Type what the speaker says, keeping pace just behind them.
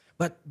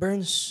But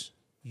Bernz,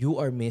 you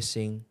are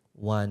missing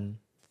one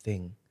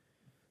thing.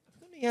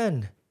 Ano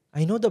yan?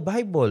 I know the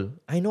Bible.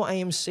 I know I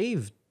am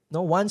saved.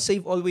 No, once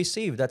saved, always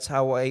saved. That's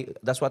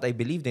what I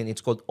believed in.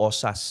 It's called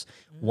OSAS.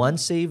 Once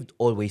saved,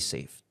 always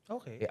saved.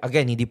 Okay.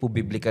 Again, hindi po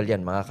biblical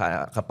yan,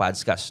 mga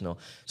kapadskas, no?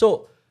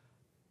 So,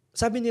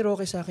 sabi ni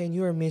Roque sa akin,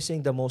 you are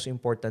missing the most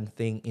important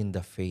thing in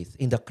the faith,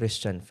 in the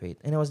Christian faith.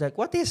 And I was like,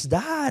 what is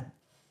that?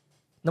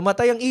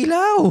 Namatay ang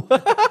ilaw.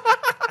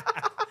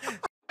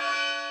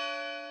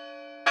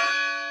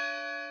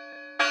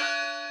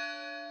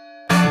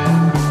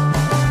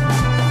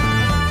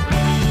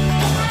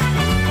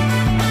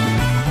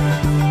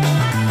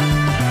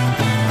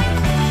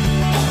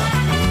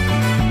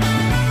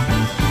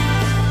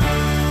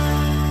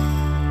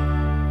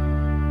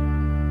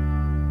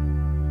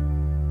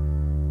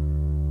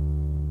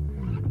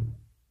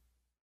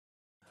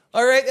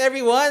 Alright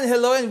everyone,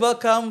 hello and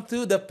welcome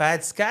to the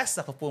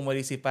Padscast. Ako po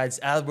muli si Pads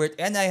Albert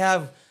and I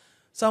have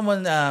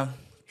someone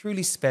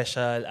truly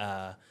special.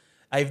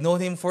 I've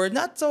known him for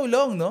not so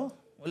long, no?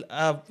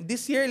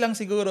 This year lang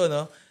siguro,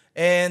 no?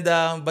 And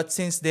but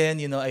since then,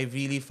 you know, I've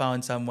really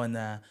found someone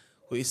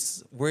who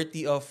is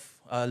worthy of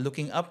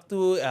looking up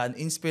to, an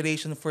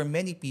inspiration for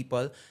many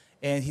people.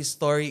 And his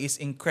story is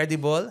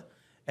incredible.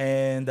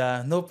 And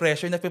no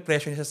pressure,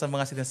 nape-pressure siya sa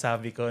mga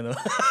sinasabi ko, no?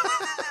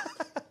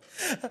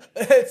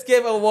 Let's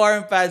give a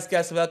warm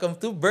Padscast welcome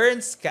to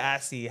Bernz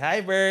Caasi.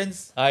 Hi,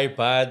 Bernz. Hi,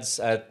 Pads.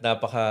 At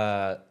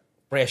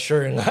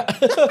napaka-pressure nga.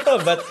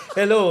 But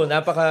hello,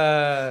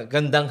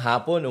 napaka-gandang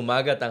hapon,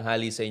 umaga,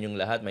 tanghali sa inyong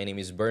lahat. My name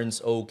is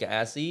Bernz O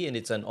Caasi and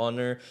it's an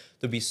honor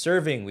to be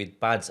serving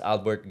with Pads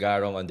Albert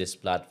Garong on this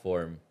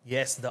platform.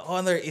 Yes, the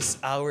honor is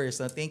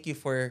ours. No? Thank you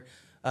for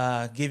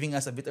giving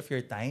us a bit of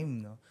your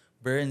time, no?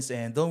 Bernz.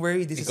 And don't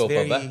worry, this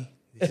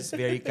is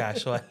very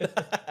casual.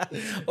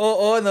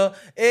 Oo, no?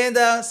 And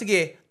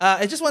sige,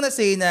 I just wanna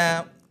say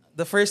na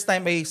the first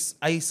time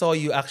I saw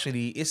you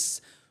actually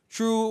is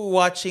through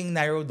watching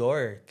Narrow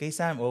Door kay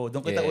Sam. Oh,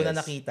 doon kita una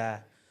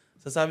nakita.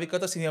 So sabi ko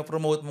to,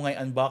 sino-promote mo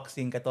ngayon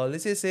unboxing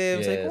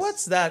Catholicism. So like,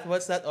 what's that?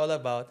 What's that all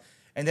about?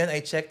 And then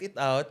I checked it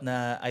out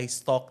na I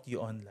stalked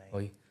you online.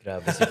 Oy,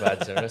 grabe si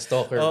Pads.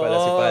 Stalker pala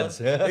si Pads.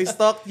 I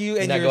stalked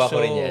you and your Ginagawa ko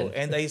rin yan. show.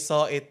 And I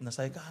saw it.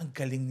 Nasabi ko, ang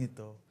galing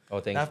nito. Oh,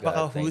 thank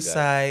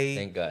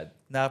Napaka-husay. Thank God.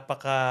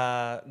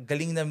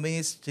 Napaka-galing na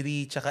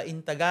ministry, tsaka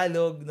in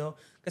Tagalog, no?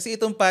 Kasi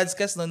itong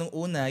podcast, no, nung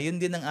una, yun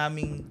din ang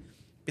aming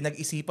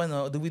pinag-isipan,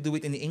 no? Do we do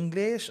it in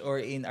English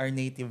or in our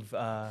native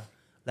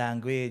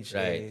language?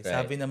 Right.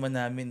 Sabi naman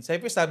namin,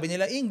 sabi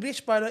nila,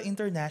 English para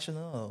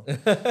international.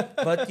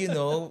 But you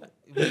know,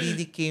 we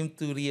really came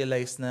to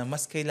realize na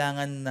mas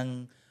kailangan ng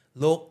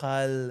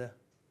local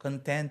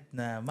content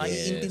na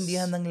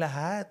maiintindihan ng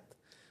lahat.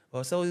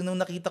 Oh, so nung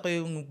nakita ko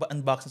yung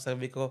unboxing,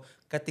 sabi ko,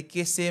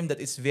 Catholicism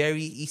that is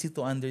very easy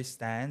to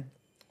understand.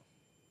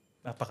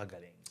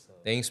 Napakagaling. So,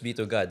 Thanks be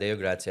to God. Deo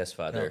gratias,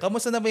 Father.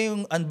 Kamusta na ba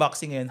yung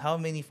unboxing ngayon? How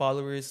many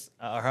followers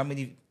or how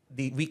many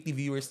weekly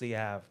viewers do you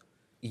have?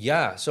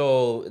 Yeah,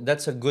 so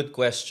that's a good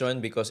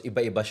question because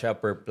iba-iba siya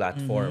per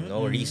platform.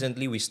 No,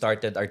 recently we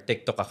started our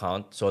TikTok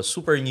account, so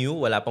super new,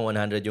 wala pang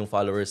 100 yung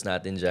followers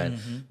natin dyan.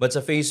 But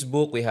sa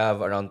Facebook we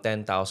have around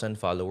 10,000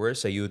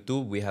 followers. Sa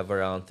YouTube we have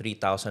around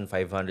 3,500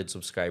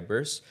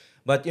 subscribers.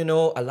 But you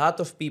know, a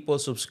lot of people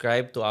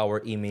subscribe to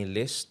our email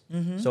list.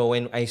 So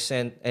when I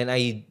send, and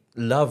I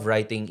love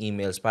writing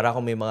emails para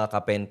ako may mga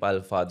kapen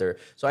pal, Father.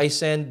 So I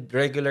send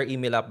regular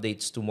email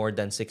updates to more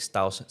than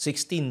 16,000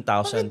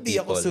 people.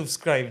 Hindi ako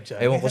subscribe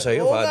dyan. Ewan ko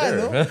sa'yo,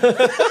 Father. No?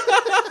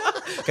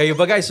 Kayo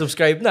ba guys,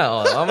 subscribe na.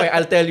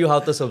 I'll tell you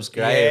how to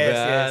subscribe.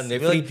 Yes.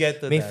 We'll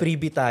get to may that.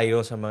 Freebie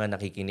tayo sa mga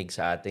nakikinig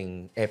sa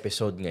ating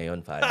episode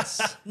ngayon,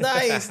 fans.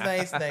 Nice.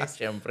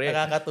 Siyempre.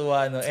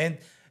 Nakakatuwa, no? And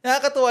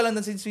nakakatuwa lang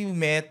na since we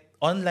met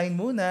online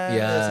muna.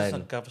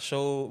 Yan.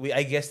 Show,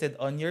 I guested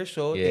on your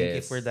show. Yes. Thank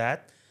you for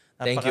that.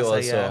 Thank you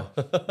also.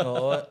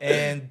 Oo.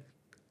 And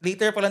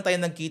later pa lang tayo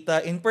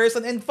nagkita in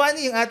person. And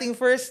funny, yung ating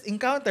first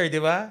encounter, di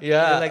ba?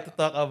 Yeah. You'd like to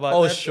talk about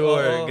that? That?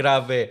 Sure.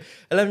 Grabe.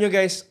 Alam nyo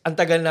guys, ang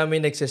tagal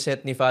namin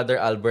nagsiset ni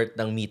Father Albert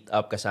ng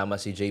meet-up kasama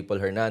si J.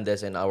 Paul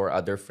Hernandez and our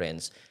other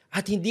friends.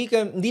 At hindi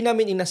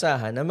namin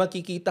inasahan na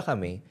makikita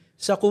kami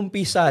sa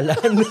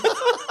kumpisalan.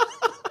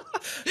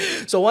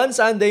 So one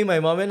Sunday, my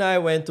mom and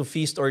I went to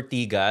Feast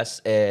Ortigas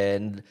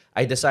and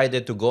I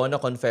decided to go on a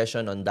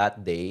confession on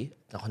that day.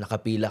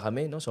 Nakapila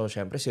kami, no? So,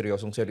 syempre,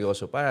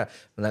 seryosong-seryoso pa.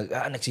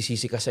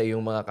 Nagsisisi ka sa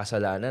iyong mga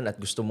kasalanan at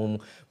gusto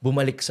mong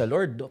bumalik sa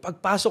Lord.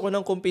 Pagpasok ko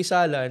ng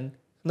kumpisalan,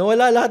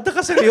 nawala lahat na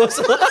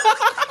kaseryoso.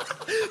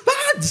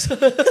 Pads!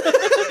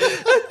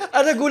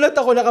 Nagulat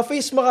ako,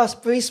 naka-face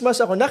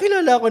mask ako.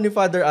 Nakilala ako ni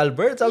Father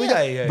Albert. Sabi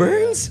niya,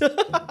 Bernz?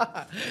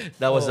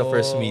 That was the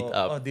first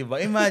meet-up.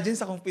 Diba? Imagine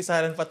sa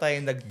kumpisalan pa tayo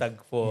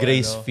nagtagpo.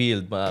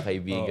 Gracefield, mga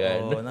kaibigan.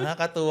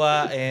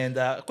 Nakakatuwa. And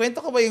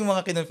kwento ko ba yung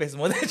mga kinonfess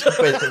mo?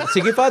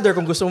 Sige, Father,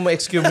 kung gusto mo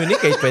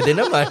ma-excommunicate, pwede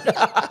naman.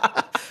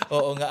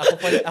 Oo nga.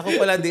 Ako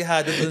pala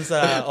dihado dun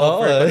sa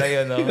offer pala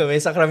yun. No? May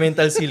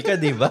sacramental seal ka,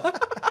 di ba?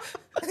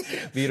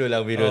 Biro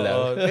lang.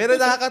 Pero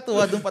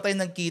nakakatuwa. Doon pa tayo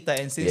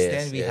nagkita. And since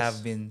then, we have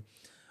been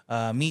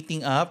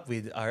meeting up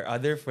with our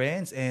other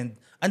friends. And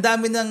ang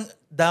dami ng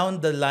down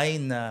the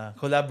line na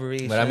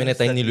collaborations. Marami na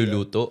tayong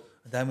niluluto.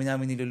 Ang dami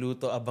namin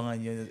niluluto, abangan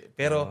yun.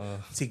 Pero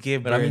sige,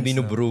 Bernz. Maraming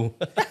binubrew.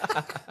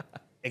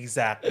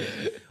 Exactly.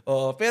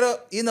 Pero,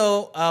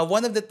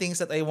 one of the things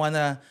that I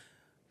wanna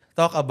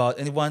talk about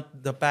and want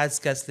the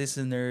podcast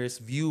listeners,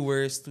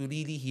 viewers to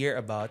really hear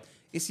about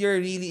is your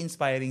really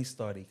inspiring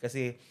story.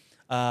 Kasi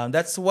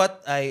that's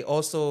what I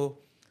also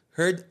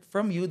heard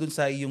from you dun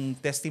sa yung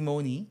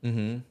testimony.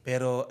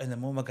 Pero alam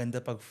mo,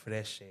 maganda pag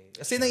fresh eh.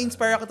 Kasi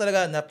na-inspire ako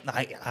talaga,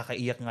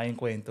 nakakaiyak nga yung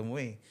kwento mo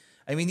eh.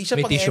 I mean, hindi siya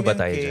may pang tissue MMK. ba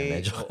tayo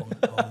dyan?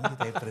 Hindi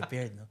tayo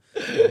prepared, no?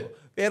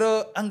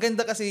 Pero ang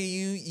ganda kasi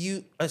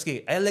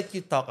okay, I'll let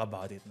you talk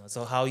about it, no?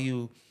 So how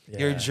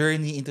your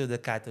journey into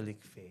the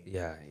Catholic faith.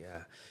 Yeah.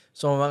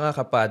 So mga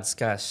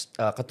kapadscast,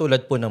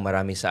 katulad po ng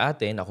marami sa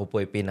atin, ako po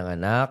ay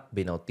pinanganak,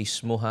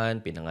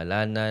 binautismuhan,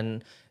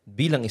 pinangalanan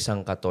bilang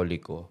isang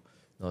Katoliko.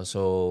 No,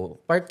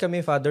 so part kami,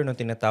 Father, nung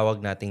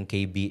tinatawag nating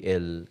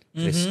KBL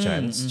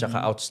Christians,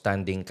 tsaka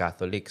Outstanding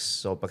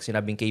Catholics. So pag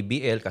sinabing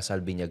KBL,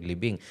 kasal, binyag,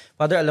 libing.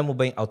 Father, alam mo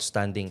ba yung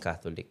Outstanding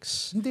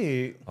Catholics?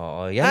 Hindi.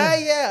 Oo,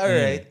 yan. Yeah,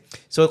 alright.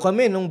 So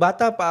kami, nung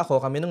bata pa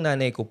ako, kami nung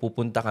nanay ko,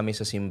 pupunta kami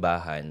sa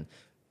simbahan.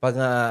 Pag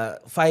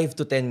 5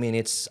 to 10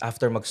 minutes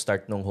after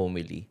mag-start ng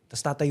homily, tapos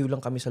tatayo lang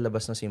kami sa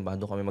labas ng simbahan,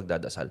 doon kami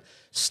magdadasal.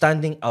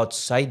 Standing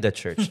outside the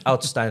church,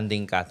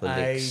 outstanding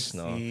Catholics. I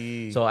no?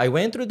 see. So I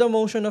went through the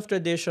motion of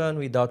tradition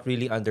without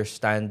really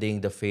understanding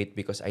the faith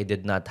because I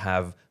did not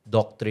have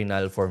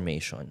doctrinal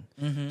formation.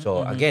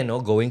 So again,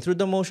 going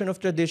through the motion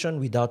of tradition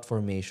without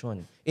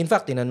formation. In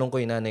fact, tinanong ko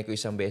yung nanay ko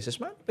isang beses,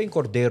 "Ano pa yung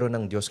kordero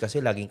ng Diyos?" Kasi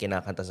laging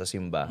kinakanta sa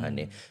simbahan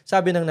eh.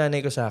 Sabi ng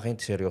nanay ko sa akin,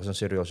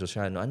 seryoso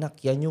siya, no? "Anak,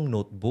 yan yung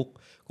notebook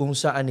kung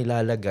saan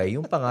nilalagay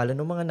yung pangalan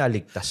ng mga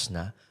naligtas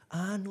na."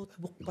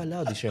 Notebook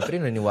pala. Di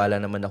syempre, naniwala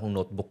naman akong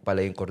notebook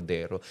pala yung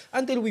kordero.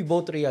 Until we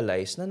both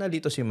realized na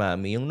nalito si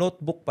Mami, yung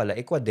notebook pala,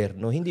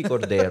 kwaderno, hindi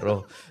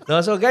kordero.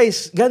 No? So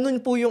guys, ganun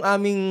po yung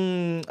aming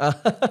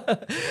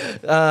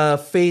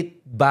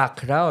faith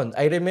background.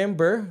 I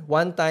remember,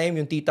 one time,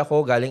 yung tita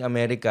ko galing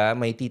Amerika,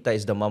 my tita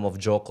is the mom of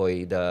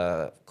Jokoy,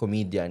 the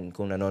comedian,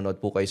 kung nanonood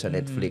po kayo sa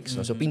Netflix.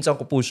 No? So pinsan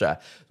ko po siya.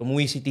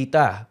 Umuwi si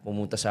tita,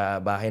 pumunta sa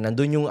bahay.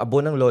 Nandun yung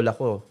abo ng lola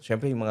ko.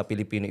 Syempre, yung mga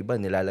Pilipino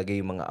iba, nilalagay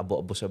yung mga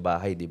abo-abo sa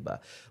bahay, di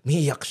ba?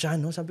 Umiiyak siya,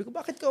 no? Sabi ko,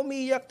 bakit ka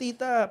umiiyak,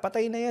 tita?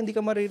 Patay na yan, di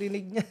ka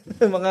maririnig niya.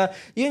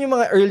 Yun yung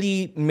mga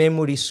early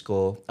memories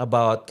ko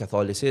about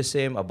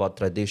Catholicism, about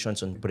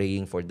traditions on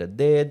praying for the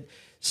dead,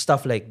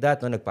 stuff like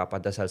that, no?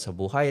 Nagpapadasal sa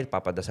buhay,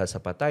 nagpapadasal sa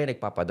patay,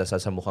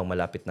 nagpapadasal sa mukhang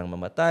malapit ng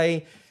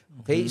mamatay.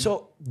 Okay?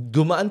 So,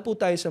 dumaan po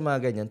tayo sa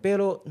mga ganyan.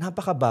 Pero,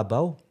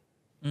 napakababaw.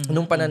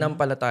 Nung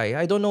pananampalataya.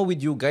 I don't know with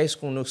you guys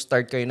kung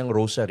nag-start kayo ng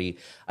rosary,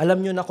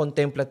 alam nyo na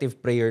contemplative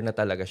prayer na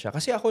talaga siya.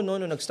 Kasi ako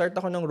nung nag-start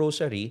ako ng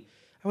rosary,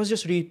 I was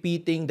just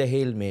repeating the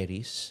Hail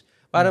Marys.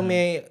 Parang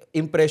may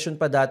impression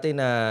pa dati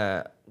na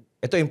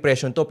ito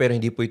impression to pero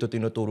hindi po ito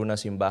tinuturo ng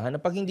simbahan. Na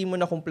pag hindi mo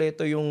na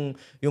kumpleto yung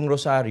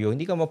rosaryo,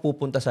 hindi ka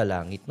mapupunta sa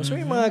langit. So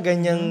may mga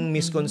ganyang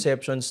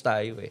misconceptions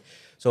tayo eh.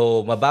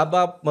 So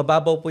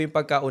mababaw po yung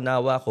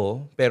pagkaunawa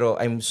ko, pero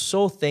I'm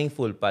so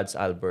thankful, Pads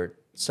Albert,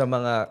 sa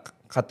mga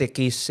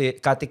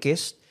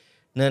catechist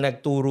na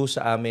nagturo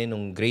sa amin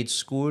nung grade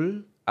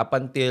school up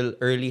until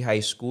early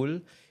high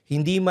school.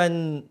 Hindi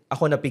man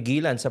ako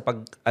napigilan sa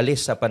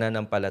pag-alis sa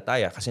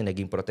pananampalataya kasi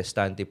naging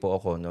protestante po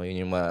ako. No?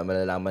 Yun yung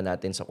malalaman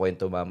natin sa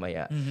kwento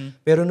mamaya.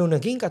 Pero nung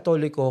naging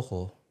katoliko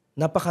ako,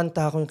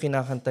 napakanta ko yung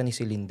kinakanta ni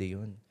Celine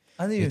Dion.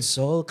 Ano yun? It's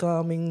all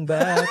coming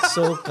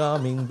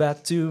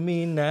back to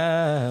me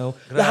now.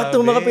 Grabe. Lahat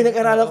ng mga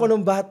pinag-aralan ko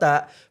nung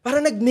bata,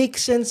 parang nag-make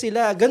sense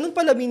sila. Ganun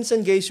pala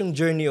minsan guys yung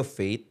journey of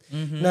faith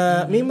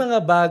na may mga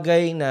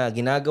bagay na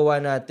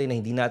ginagawa natin na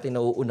hindi natin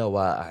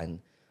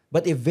nauunawaan.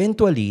 But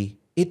eventually,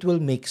 it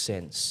will make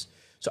sense.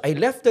 So I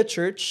left the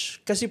church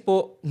kasi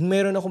po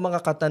meron ako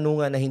mga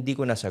katanungan na hindi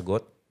ko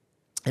nasagot.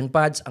 And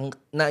Pads, ang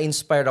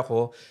na-inspire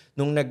ako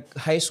nung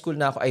nag-high school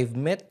na ako, I've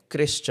met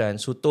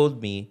Christians who told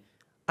me,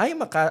 I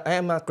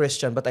am a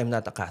Christian but I'm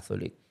not a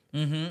Catholic.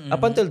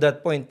 Up until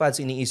that point, Pads,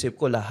 iniisip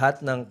ko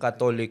lahat ng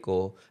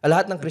Katoliko,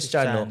 lahat ng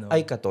Kristiyano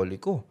ay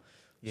Katoliko.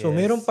 Yes. So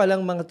meron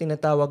palang mga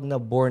tinatawag na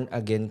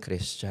born-again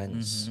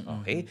Christians.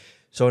 Okay?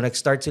 So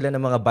nag-start sila ng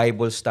mga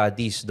Bible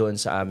studies doon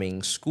sa aming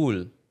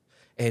school.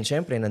 And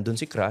syempre, nandun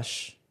si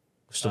Crush.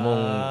 Gusto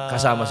mong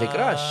kasama si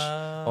Crush.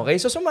 Okay?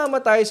 So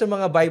sumama tayo sa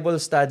mga Bible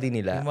study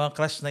nila. Yung mga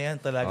crush na yan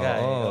talaga.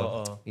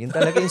 Oo. Yun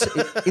talaga,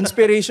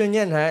 inspiration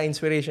yan ha.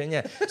 Inspiration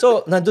yan.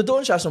 So,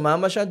 nandoon siya,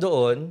 sumama siya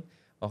doon.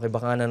 Okay,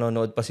 baka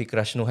nanonood pa si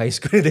Crush nung high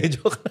school.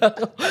 Joke lang.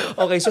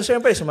 Okay, so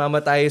syempre,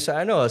 sumama tayo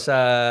sa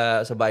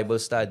sa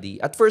Bible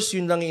study. At first,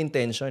 yun lang yung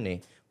intention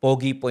eh.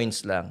 Pogi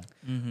points lang.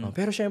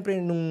 Pero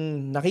syempre,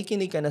 nung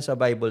nakikinig ka na sa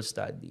Bible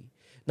study,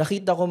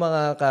 nakita ko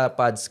mga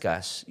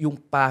kapadskas, yung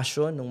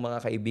passion ng mga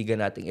kaibigan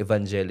nating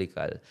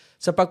evangelical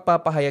sa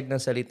pagpapahayag ng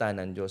salita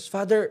ng Diyos.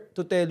 Father,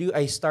 to tell you,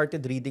 I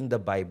started reading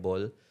the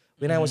Bible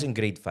when I was in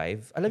grade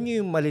 5. Alam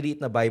niyo yung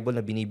maliliit na Bible na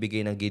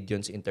binibigay ng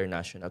Gideon's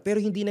International. Pero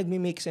hindi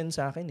nagme-make sense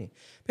sa akin eh.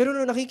 Pero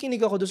nung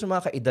nakikinig ako doon sa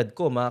mga kaedad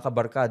ko, mga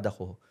kabarkada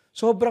ko,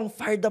 sobrang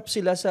fired up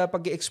sila sa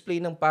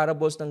pag-explain ng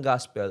parables ng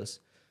Gospels.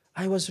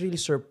 I was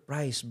really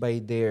surprised by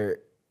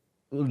their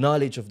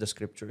knowledge of the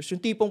scriptures. Yung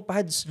tipong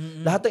pads,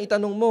 lahat ng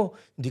itanong mo,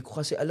 hindi ko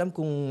kasi alam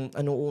kung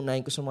ano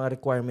unahin ko sa mga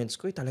requirements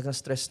ko. Talagang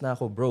stress na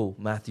ako, bro.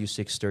 Matthew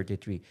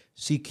 6:33.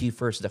 Seek ye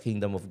first the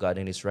kingdom of God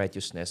and His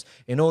righteousness,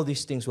 and all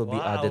these things will be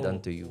added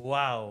unto you.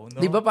 Wow.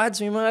 No? Di ba, pads?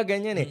 May mga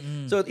ganyan eh.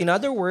 So, in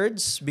other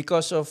words,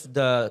 because of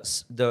the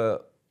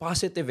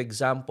positive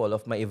example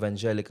of my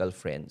evangelical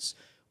friends,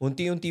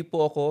 unti-unti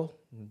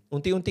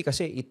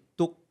kasi it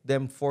took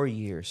them 4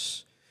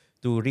 years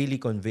to really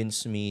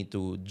convince me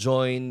to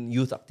join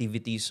youth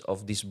activities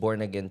of this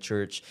born-again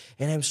church.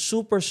 And I'm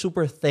super,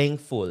 super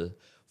thankful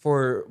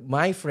for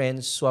my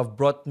friends who have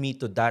brought me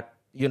to that,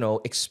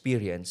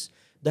 experience.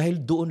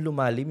 Dahil doon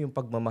lumalim yung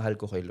pagmamahal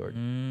ko kay Lord.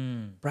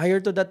 Prior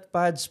to that,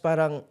 Pads,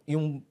 parang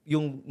yung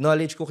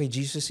knowledge ko kay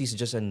Jesus is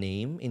just a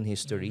name in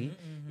history.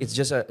 It's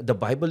just the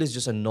Bible is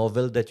just a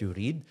novel that you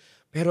read.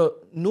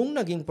 Pero nung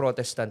naging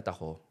Protestant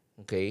ako,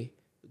 okay,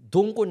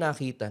 doon ko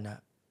nakita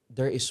na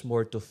there is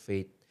more to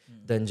faith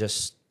than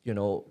just,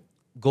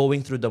 going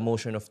through the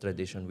motion of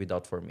tradition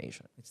without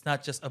formation. It's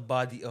not just a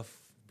body of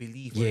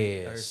belief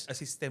or a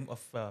system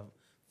of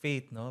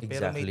faith, no? Exactly.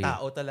 Pero may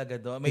tao talaga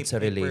doon. May It's a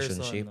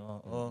relationship.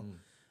 Person, no?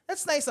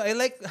 That's nice. I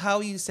like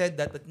how you said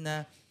that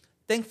na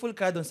thankful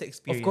ka doon sa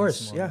experience mo. Of course,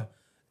 mo. yeah.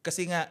 No?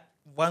 Kasi nga,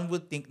 one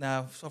would think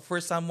na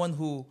for someone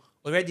who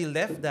already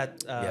left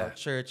that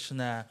church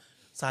na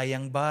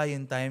sayang ba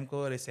yung time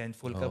ko,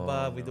 resentful ka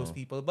ba with those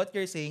people? But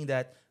you're saying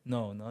that,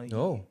 no.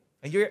 No.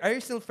 And are you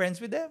still friends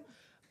with them?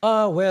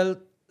 Well,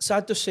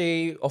 sad to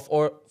say,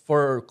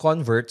 for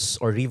converts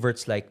or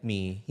reverts like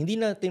me, hindi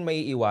natin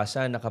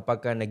maiiwasan na kapag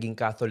ka naging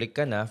Catholic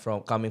ka na,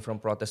 coming from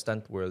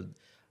Protestant world,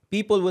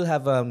 people will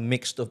have a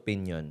mixed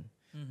opinion.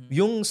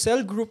 Yung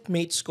cell group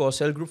mates ko,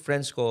 cell group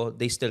friends ko,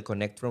 they still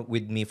connect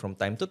with me from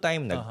time to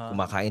time.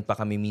 Kumakain pa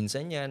kami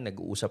minsan yan,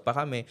 nag-uusap pa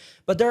kami.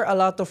 But there are a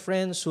lot of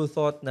friends who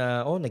thought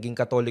na, naging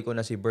Katoliko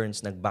na si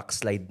Bernz,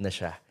 nag-backslide na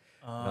siya.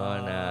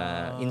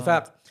 In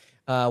fact,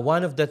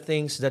 one of the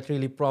things that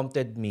really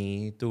prompted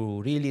me to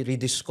really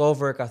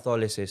rediscover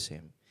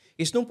Catholicism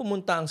is nung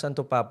pumunta ang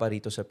Santo Papa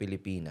rito sa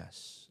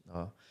Pilipinas.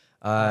 No?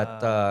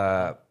 At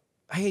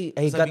I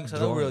got sa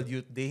drawn. World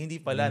Youth Day,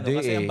 hindi pala, Hindi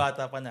no? Kasi eh. ang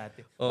bata pa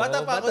natin. Bata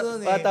pa ako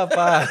noon eh. Bata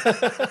pa.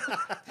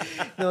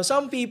 No,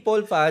 some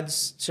people,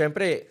 Fads,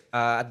 syempre,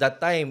 at that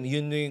time,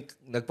 yun yung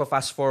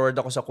nagpa-fast forward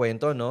ako sa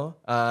kwento, no?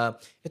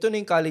 Ito na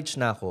yung college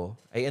na ako.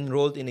 I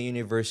enrolled in a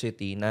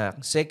university na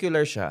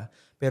secular siya,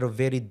 pero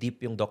very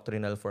deep yung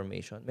doctrinal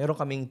formation. Meron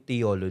kaming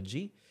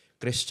theology,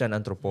 Christian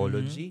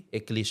anthropology,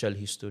 ecclesial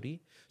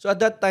history. So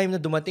at that time na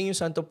dumating yung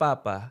Santo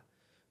Papa,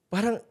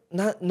 parang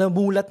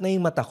namulat na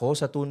yung mata ko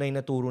sa tunay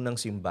na turo ng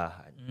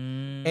simbahan.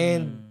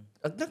 And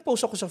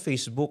nag-post ako sa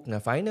Facebook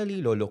na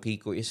finally, Lolo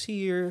Kiko is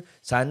here.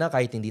 Sana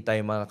kahit hindi tayo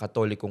mga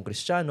Katolikong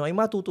Kristiyano, ay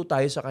matuto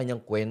tayo sa kanyang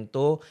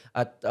kwento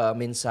at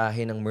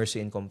mensahe ng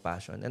mercy and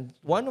compassion. And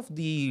one of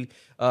the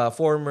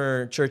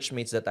former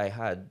churchmates that I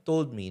had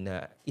told me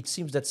na it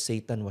seems that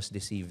Satan was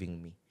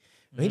deceiving me.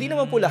 No, hindi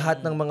naman po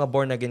lahat ng mga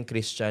born-again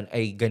Christian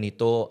ay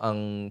ganito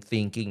ang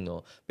thinking,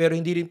 no? Pero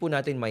hindi rin po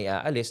natin may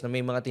aalis na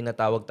may mga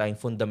tinatawag tayong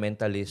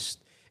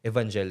fundamentalist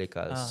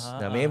evangelicals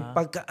na may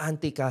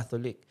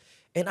pagka-anti-Catholic.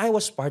 And I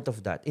was part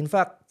of that. In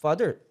fact,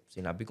 Father,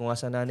 sinabi ko nga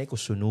sa nanay ko,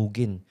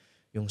 sunugin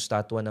yung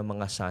statwa ng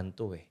mga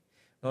santo eh.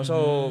 No?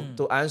 So,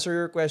 to answer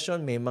your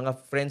question, may mga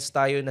friends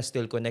tayo na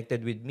still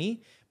connected with me.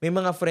 May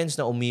mga friends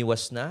na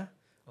umiwas na.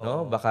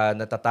 No? Baka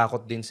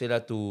natatakot din sila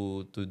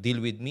to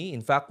deal with me.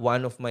 In fact,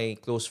 one of my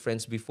close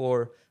friends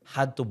before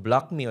had to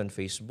block me on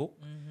Facebook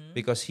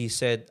because he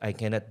said, I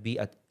cannot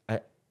be at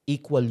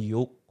equal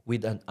yoke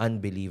with an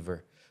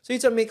unbeliever. So,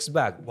 it's a mixed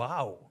bag.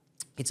 Wow.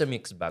 It's a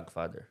mixed bag,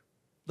 Father.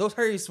 Those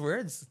are his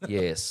words.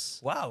 Yes.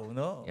 Wow,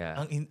 no?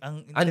 Yeah. Ang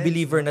intense,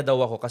 Unbeliever no? na daw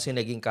ako kasi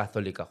naging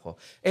Catholic ako.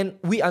 And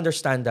we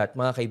understand that,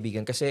 mga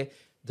kaibigan, kasi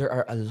there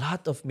are a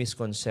lot of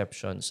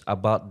misconceptions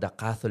about the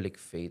Catholic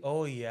faith.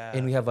 Oh, yeah.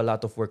 And we have a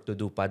lot of work to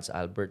do, Pads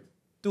Albert,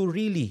 to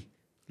really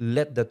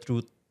let the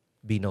truth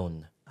be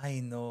known.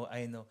 I know.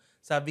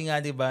 Sabi nga,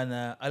 di ba,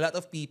 na a lot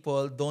of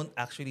people don't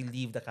actually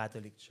leave the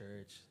Catholic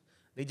Church.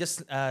 They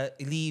just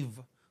leave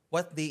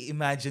what they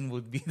imagine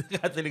would be the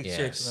Catholic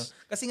Church. No?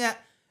 Kasi nga,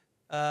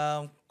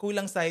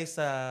 kulang tayo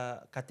sa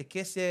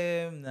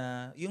catechism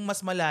na yung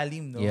mas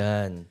malalim, no?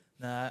 Yan.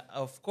 Na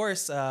of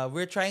course,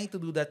 we're trying to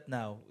do that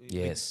now.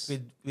 Yes.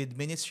 With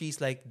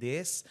ministries like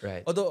this.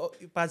 Right. Although,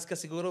 Pads ka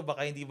siguro,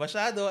 baka hindi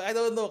masyado. I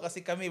don't know,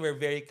 kasi kami, we're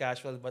very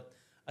casual. But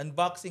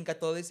unboxing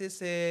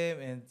Catholicism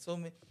and so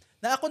many.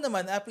 Na ako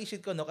naman,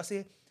 na-appreciate ko, no?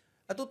 Kasi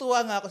natutuwa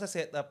nga ako sa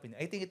setup.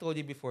 I think I told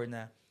you before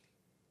na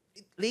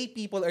lay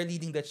people are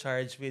leading the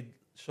charge with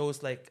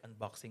shows like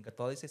Unboxing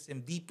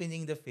Catholicism,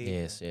 Deepening the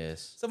Faith.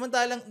 Yes.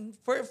 Samantalang,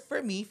 for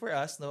me, for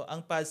us, no,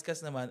 ang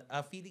podcast naman,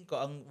 feeling ko,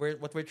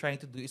 what we're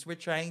trying to do is we're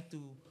trying to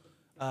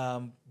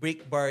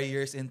break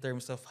barriers in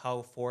terms of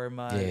how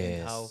formal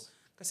and how...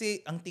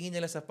 Kasi ang tingin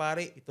nila sa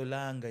pare, ito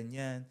lang,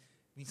 ganyan.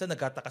 Minsan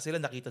nagkataka sila,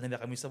 nakita nila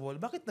kami sa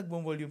mall. Bakit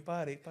nagmamall yung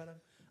pare? Parang,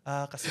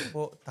 kasi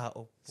po,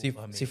 tao po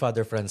kami. Si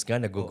Father Franz nga,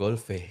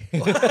 nag-golf eh.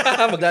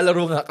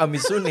 Maglalaro nga kami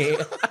soon eh.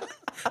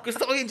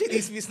 Gusto ko yung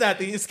chinismis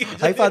natin, yung schedule.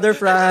 Hi, Father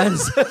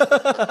Franz!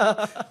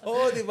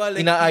 Oo, di ba?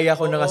 Like, inaaya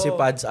ko na kasi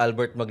Pads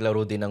Albert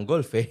maglaro din ng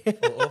golf eh.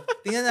 Oo.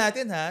 Tingnan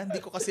natin ha. Hindi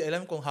ko kasi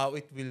alam kung how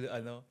it will,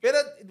 Pero,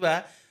 di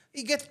ba?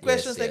 You get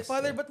questions like,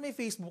 Father, ba't may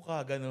Facebook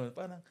ka? Ganun.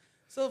 Parang,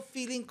 so,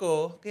 feeling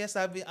ko, kaya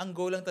sabi, ang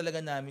goal lang talaga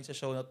namin sa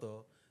show na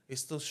to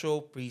is to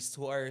show priests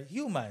who are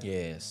human.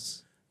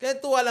 Yes. Kaya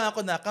tuwa lang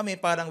ako na kami,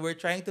 parang we're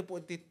trying to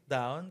put it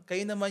down.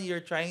 Kayo naman,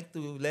 you're trying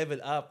to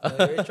level up.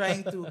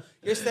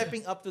 You're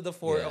stepping up to the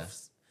fore of...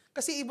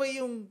 Kasi iba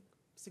yung,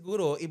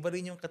 siguro, iba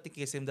rin yung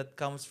catechism that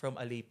comes from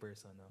a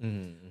layperson. No?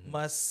 Mm-hmm.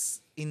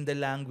 Mas in the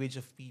language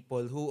of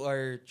people who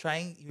are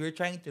we're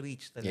trying to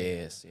reach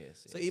talaga. Yes.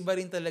 So iba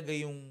rin talaga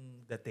yung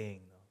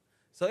dating. No?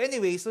 So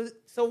anyway, so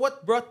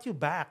what brought you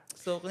back?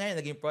 So kunyari,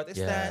 naging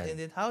Protestant, and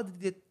then how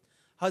did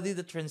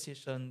the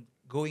transition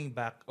going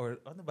back, or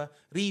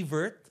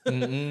revert?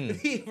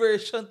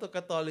 Reversion to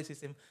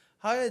Catholicism.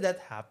 How did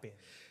that happen?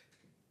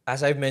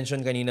 As I've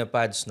mentioned kanina,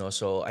 Pads, no?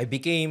 So, I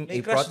became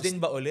May a crush Protestant.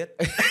 din ba ulit?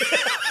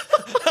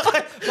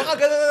 Baka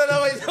gano'n na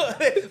naman.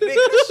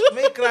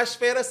 May crush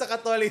pero sa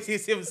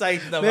Catholicism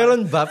side naman.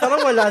 Meron ba?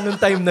 Parang wala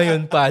nung time na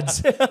yun,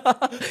 Pads.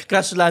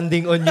 Crash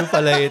landing on you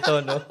pala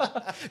ito, no?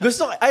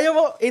 Ayaw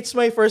mo, it's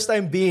my first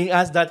time being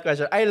asked that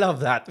question. I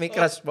love that. May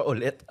crush pa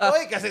ulit.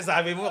 Oy, kasi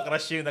sabi mo,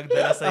 crush yung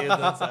nagdala sa'yo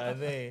doon sa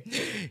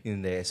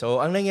Hindi. So,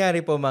 ang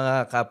nangyari po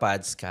mga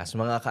ka-Padscast,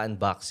 mga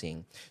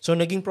ka-unboxing. So,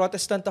 naging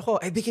Protestant ako.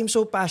 I became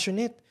so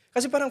passionate.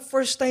 Kasi parang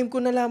first time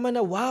ko nalaman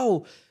na,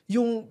 wow,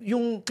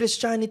 yung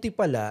Christianity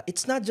pala,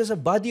 it's not just a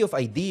body of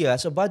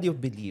ideas, a body of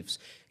beliefs.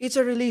 It's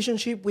a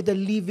relationship with the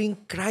living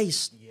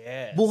Christ.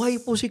 Yes. Buhay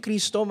po si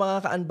Kristo,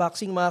 mga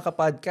ka-unboxing, mga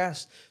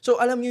ka-podcast.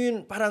 So alam nyo yun,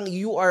 parang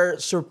you are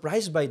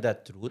surprised by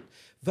that truth,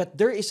 but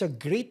there is a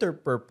greater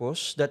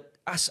purpose that,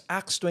 as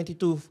Acts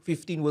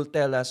 22:15 will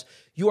tell us,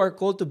 you are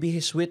called to be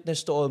His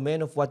witness to all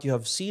men of what you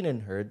have seen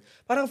and heard.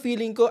 Parang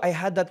feeling ko, I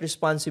had that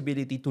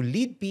responsibility to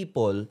lead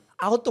people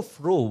out of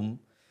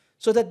Rome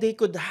so that they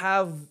could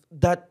have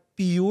that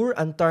pure,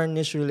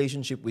 untarnished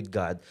relationship with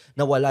God,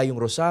 na wala yung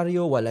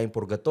rosaryo, wala yung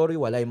purgatorio,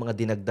 wala yung mga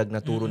dinagdag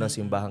na turo ng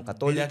simbahang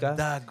katolika.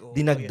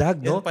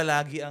 Dinagdag, no? Yan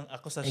palagi ang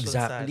akusasyon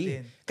sa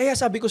atin. Kaya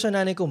sabi ko sa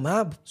nanay ko,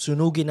 Mab,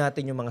 sunugin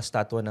natin yung mga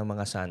statwa ng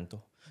mga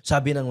santo.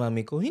 Sabi ng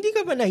mami ko, hindi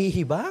ka ba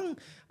nahihibang?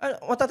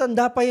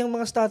 Matatanda pa yung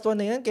mga statwa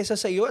na yan kaysa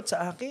sa iyo at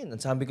sa akin.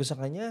 At sabi ko sa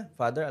kanya,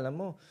 Father, alam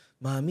mo,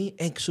 Mami,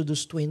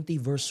 Exodus 20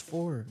 verse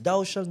 4,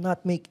 thou shalt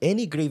not make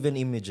any graven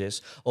images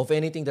of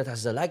anything that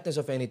has the likeness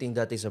of anything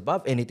that is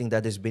above, anything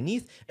that is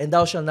beneath, and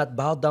thou shalt not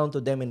bow down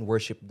to them and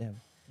worship them.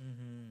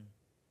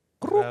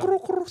 Kru.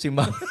 Si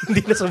Mami,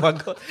 hindi na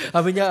sumagot.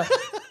 Sabi niya,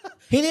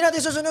 hindi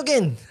natin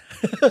susunugin.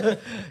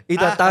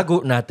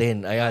 Itatago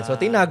natin. Ayan. So,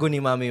 tinago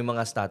ni Mami yung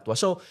mga statwa.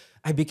 So,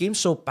 I became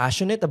so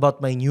passionate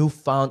about my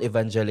newfound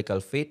evangelical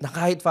faith na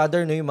kahit,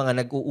 Father, no, yung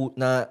mga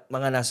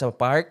mga nasa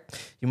park,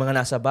 yung mga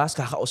nasa bus,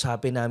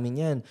 kakausapin namin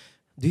yan.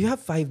 Do you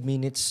have 5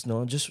 minutes,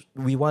 no? Just,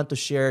 we want to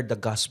share the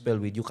gospel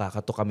with you.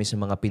 Kakato kami sa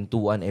mga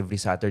pintuan every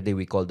Saturday.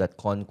 We call that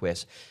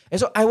conquest. And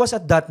so, I was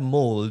at that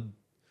mold,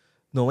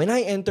 no, when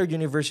I entered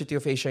University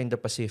of Asia in the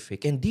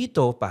Pacific. And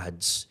dito,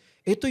 Pads,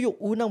 ito yung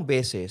unang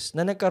beses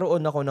na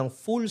nagkaroon ako ng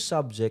full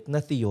subject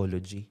na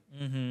theology.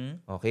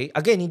 Okay?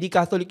 Again, hindi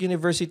Catholic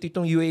University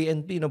itong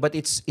UANP, no? But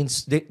its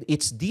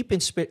deep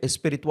in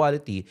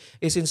spirituality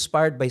is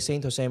inspired by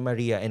Saint Jose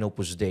Maria and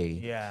Opus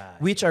Dei,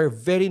 which are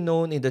very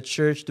known in the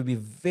church to be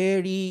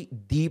very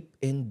deep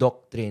in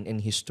doctrine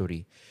and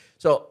history.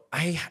 So,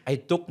 I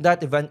took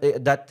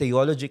that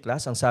theology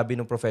class. Ang sabi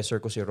ng professor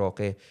ko si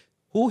Roque,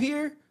 who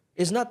here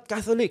is not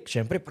Catholic?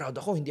 Siyempre, proud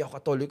ako. Hindi ako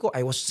Katoliko.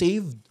 I was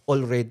saved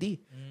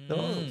already. No?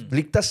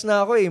 Ligtas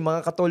na ako eh.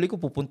 Mga Katoliko,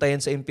 pupunta yan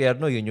sa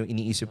impyerno. Yun yung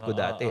iniisip ko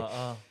dati.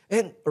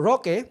 And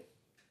Roque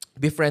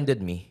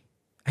befriended me.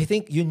 I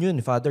think yun,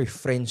 Father,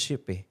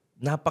 friendship eh.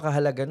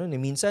 Napakahalaga nun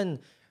eh.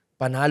 Minsan,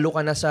 panalo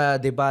ka na sa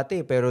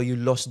debate pero you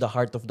lost the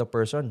heart of the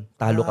person.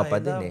 Talo ka pa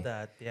din eh.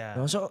 That. Yeah.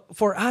 No? So,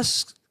 for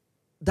us,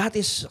 that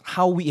is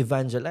how we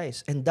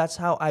evangelize. And that's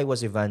how I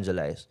was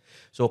evangelized.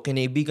 So,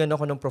 kinaibigan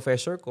ako ng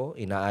professor ko,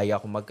 inaaya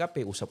ko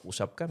magkape,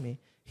 usap-usap kami.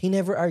 He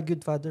never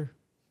argued, Father.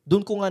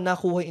 Doon ko nga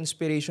nakuha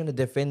inspiration na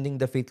defending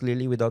the faith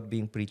clearly without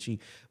being preachy.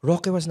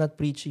 Roque was not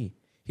preachy.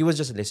 He was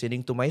just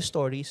listening to my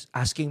stories,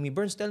 asking me,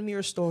 Bernz, tell me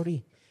your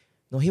story.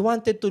 No, he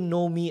wanted to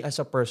know me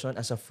as a person,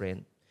 as a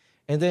friend.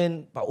 And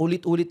then,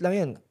 paulit-ulit lang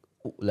yan.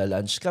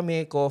 Lalunch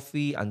kami,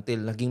 coffee,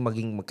 until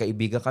maging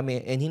magkaibigan kami.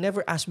 And he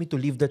never asked me to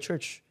leave the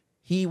church.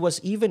 He was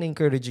even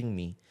encouraging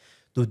me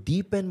to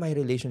deepen my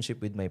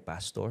relationship with my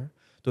pastor,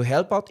 to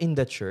help out in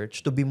the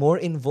church, to be more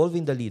involved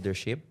in the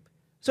leadership.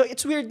 So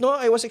it's weird, no?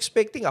 I was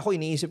expecting, ako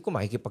iniisip ko,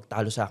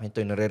 makikipagtalo sa akin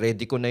to.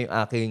 Nare-ready ko na yung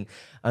aking,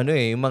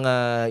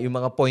 yung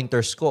mga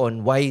pointers ko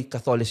on why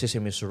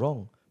Catholicism is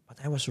wrong. But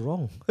I was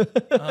wrong.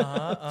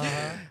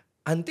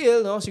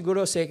 Until, no,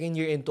 siguro second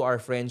year into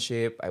our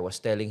friendship, I was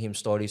telling him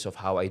stories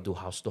of how I do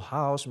house to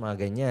house,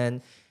 mga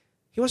ganyan.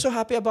 He was so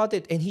happy about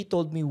it. And he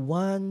told me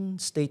one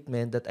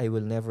statement that I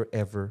will never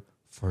ever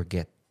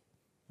forget.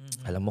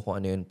 Alam mo kung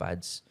ano yun,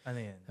 Pads? Ano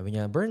yan? Sabi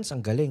niya, Bernz,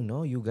 ang galing,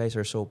 no? You guys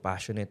are so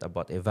passionate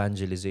about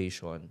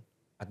evangelization.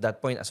 At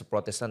that point, as a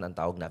Protestant, ang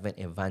tawag namin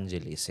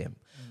evangelism.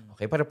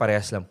 Okay,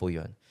 parehas lang po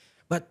yun.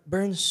 But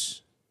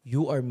Bernz,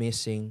 you are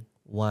missing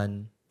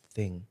one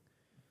thing.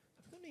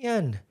 Ano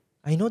yan?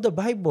 I know the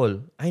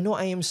Bible. I know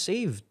I am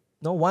saved.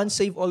 No, once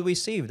saved, always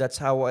saved.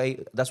 That's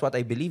what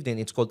I believed in.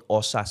 It's called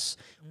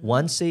OSAS.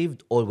 Once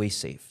saved, always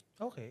saved.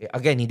 Okay.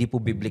 Again, hindi po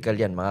biblical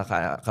yan,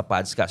 mga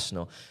kapadskas,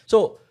 no?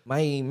 So,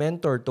 my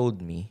mentor told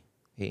me,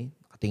 okay,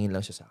 nakatingin lang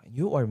siya sa akin,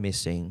 you are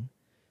missing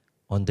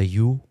on the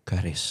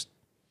Eucharist.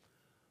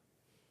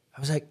 I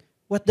was like,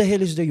 what the hell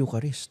is the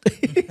Eucharist?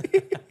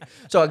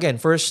 So again,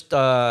 first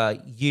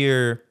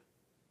year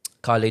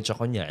college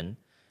ako niyan,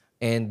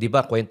 and di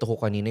ba, kwento ko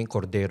kanina yung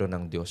kordero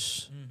ng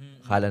Diyos.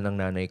 Akala ng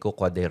nanay ko,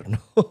 kwaderno.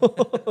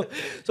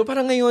 So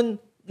parang ngayon,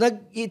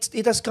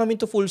 it has come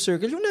into full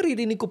circle. Yung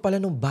naririnig ko pala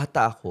nung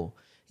bata ako,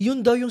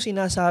 yun daw yung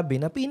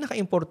sinasabi na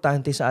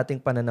pinaka-importante sa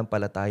ating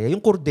pananampalataya, yung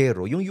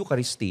kordero, yung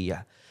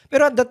Eucharistia.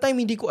 Pero at that time,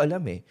 hindi ko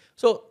alam eh.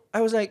 So, I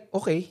was like,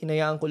 okay,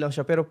 hinayaan ko lang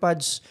siya. Pero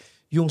Pads,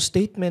 yung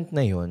statement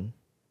na yun,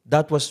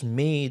 that was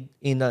made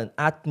in an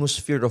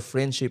atmosphere of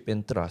friendship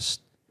and trust,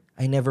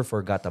 I never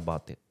forgot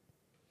about it.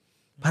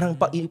 Parang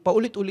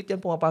paulit-ulit yan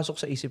pumapasok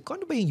sa isip ko,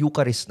 ano ba yung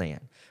Eucharist na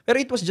yan? Pero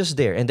it was just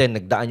there. And then,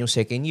 nagdaan yung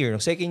second year.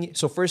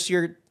 So, first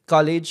year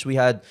college, we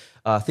had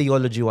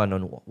Theology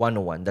 101.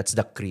 That's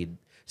the creed.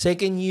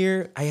 Second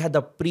year, I had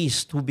a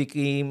priest who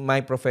became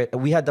my professor.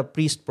 We had a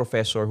priest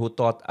professor who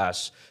taught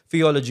us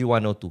Theology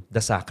 102,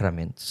 the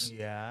sacraments.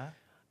 Yeah.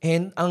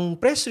 And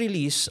ang press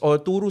release o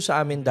turo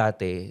sa amin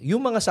dati, yung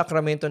mga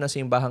sakramento ng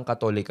simbahang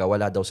Katolika,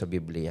 wala daw sa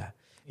Biblia.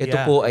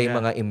 Ito po ay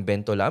mga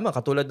imbento lamang.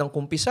 Katulad ng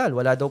kumpisal,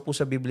 wala daw po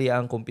sa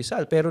Biblia ang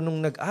kumpisal. Pero nung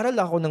nag-aral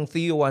ako ng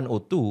Theo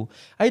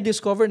 102, I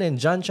discovered in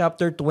John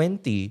chapter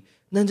 20,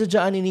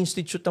 nandiyan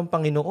in-institute ng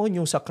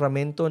Panginoon yung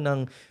sakramento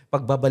ng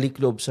pagbabalik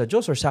loob sa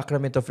Diyos or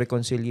sacrament of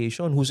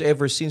reconciliation.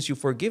 Whosoever sins you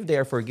forgive, they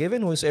are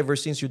forgiven. Whosoever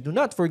sins you do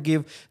not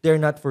forgive, they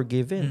are not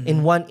forgiven.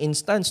 In one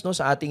instance, no,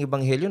 sa ating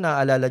ebanghelyo,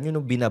 naaalala nyo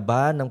nung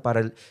binaba ng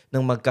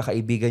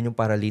magkakaibigan yung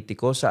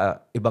paralitiko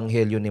sa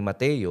ebanghelyo ni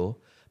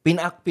Mateo,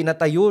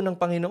 pinatayo ng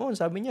Panginoon.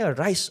 Sabi niya,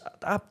 rise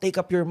up, take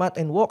up your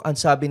mat and walk. Ang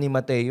sabi ni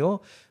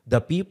Mateo,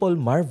 the people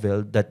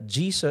marveled that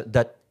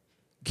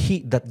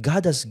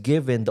God has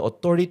given the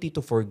authority to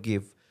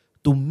forgive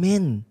to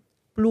men.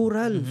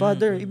 Plural,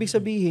 Father. Ibig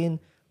sabihin,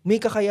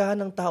 may kakayahan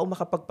ng tao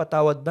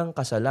makapagpatawad ng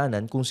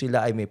kasalanan kung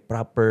sila ay may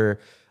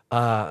proper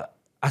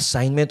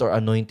assignment or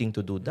anointing to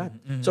do that.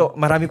 So,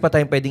 marami pa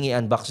tayong pwedeng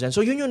i-unbox dyan.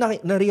 So, yun yung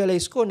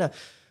na-realize ko na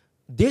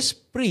this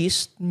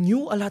priest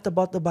knew a lot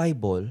about the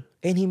Bible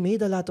and he made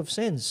a lot of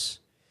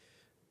sense.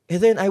 And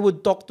then I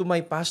would talk to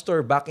my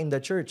pastor back in the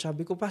church.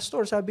 Sabi ko,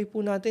 Pastor, sabi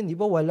po natin, di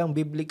ba walang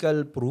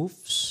biblical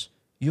proofs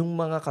yung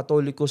mga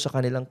Katoliko sa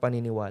kanilang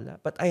paniniwala?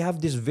 But I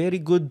have this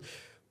very good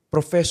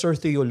professor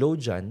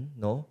theologian,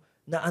 no,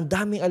 na ang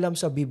daming alam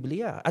sa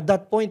Biblia. At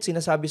that point,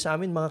 sinasabi sa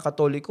amin, mga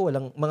Katoliko,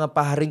 mga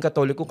paharing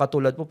Katoliko,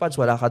 katulad mo, Pads,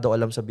 wala ka daw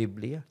alam sa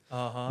Biblia.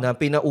 Na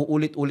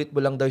pinauulit-ulit mo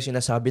lang daw yung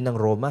sinasabi ng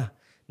Roma.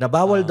 Na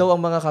bawal daw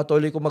ang mga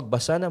Katoliko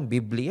magbasa ng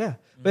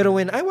Biblia. Pero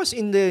when I was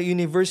in the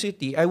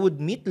university, I would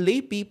meet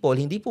lay people,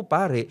 hindi po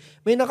pare,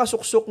 may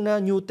nakasuksok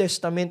na New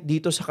Testament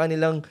dito sa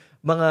kanilang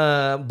mga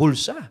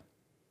bulsa.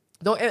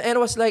 No, and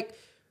I was like,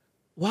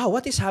 wow,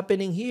 what is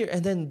happening here?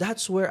 And then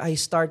that's where I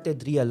started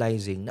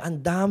realizing na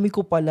ang dami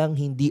ko palang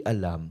hindi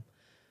alam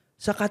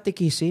sa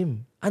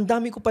Catholicism. Ang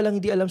dami ko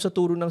palang hindi alam sa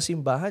turo ng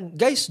simbahan.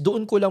 Guys,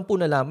 doon ko lang po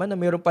nalaman na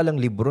mayroon palang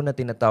libro na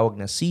tinatawag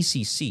na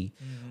CCC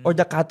or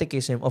the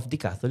Catechism of the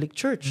Catholic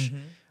Church.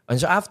 And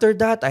so after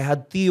that, I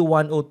had Theo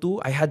 102.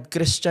 I had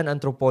Christian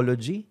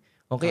Anthropology.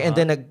 Okay, and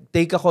then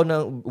nag-take ako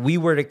we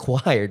were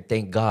required,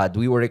 thank God,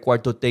 we were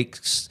required to take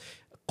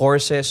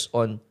courses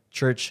on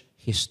church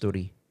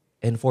history.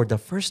 And for the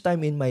first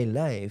time in my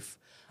life,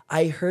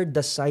 I heard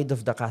the side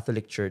of the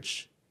Catholic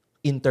Church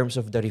in terms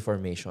of the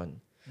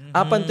Reformation.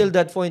 Up until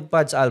that point,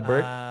 Pads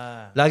Albert,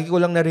 lagi ko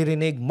lang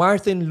naririnig,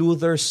 Martin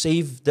Luther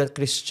saved the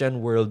Christian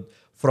world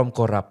from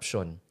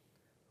corruption.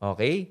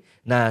 Okay?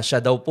 Na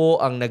siya daw po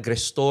ang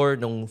nag-restore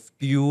ng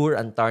pure,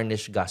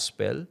 untarnished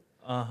gospel.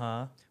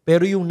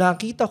 Pero yung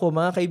nakita ko,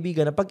 mga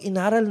kaibigan, na pag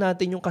inaral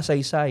natin yung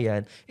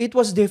kasaysayan, it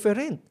was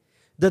different.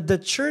 That the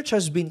church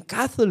has been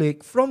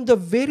Catholic from the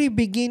very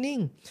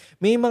beginning.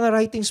 May mga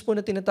writings po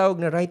na tinatawag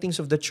na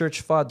writings of the church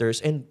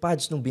fathers, and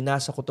Pads, nung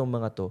binasa ko tong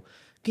mga to,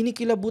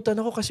 kinikilabutan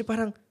ako kasi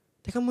parang,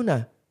 teka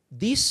muna,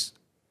 these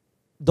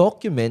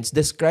documents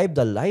describe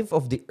the life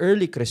of the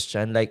early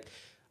Christian, like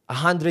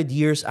 100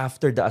 years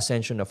after the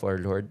ascension of our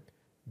Lord,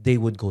 they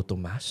would go to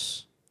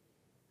Mass.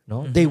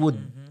 No? They would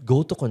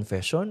go to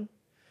confession.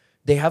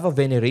 They have a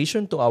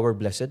veneration to our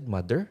Blessed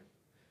Mother.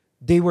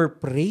 They were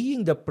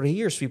praying the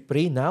prayers we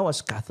pray now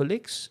as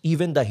Catholics,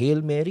 even the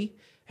Hail Mary.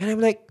 And I'm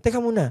like, teka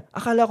muna,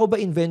 akala ko ba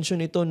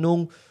invention ito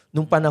nung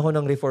nung panahon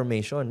ng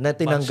Reformation na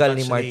tinanggal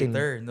ni Martin.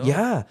 Later, no?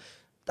 Yeah.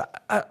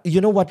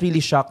 You know what really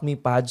shocked me,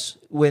 Pads,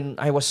 when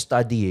I was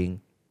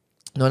studying,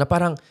 no, na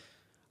parang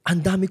ang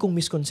dami kong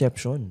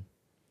misconception.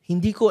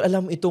 Hindi ko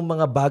alam itong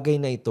mga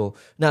bagay na ito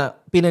na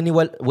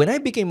when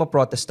I became a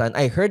Protestant,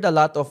 I heard a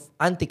lot of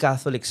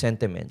anti-Catholic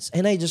sentiments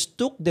and I just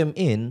took them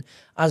in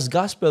as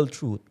gospel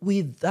truth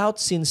without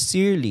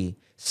sincerely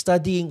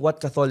studying what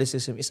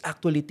Catholicism is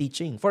actually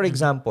teaching. For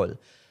example,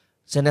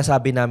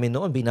 sinasabi namin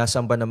noon,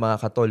 binasamba ng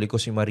mga Katoliko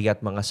si Maria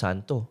at mga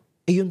santo.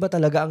 Yun ba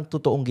talaga ang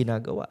totoong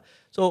ginagawa?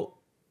 So,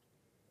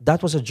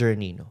 that was a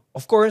journey, no?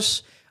 Of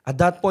course, at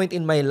that point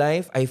in my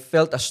life, I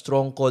felt a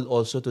strong call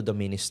also to the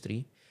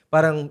ministry.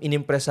 Parang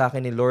inimpress sa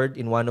akin ni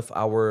Lord in one of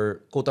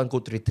our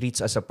quote-unquote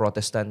retreats as a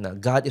Protestant na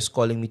God is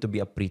calling me to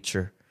be a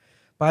preacher.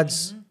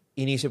 Pads,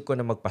 inisip ko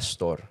na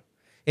magpastor.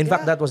 In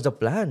fact, that was the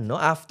plan. No?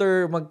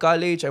 After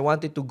mag-college, I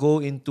wanted to go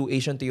into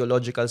Asian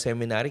Theological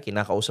Seminary.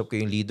 Kinakausap ko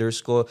yung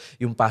leaders ko,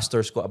 yung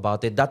pastors ko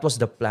about it. That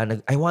was the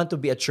plan. I want to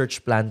be a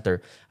church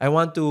planter. I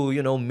want to,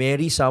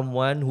 marry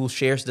someone who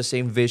shares the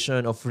same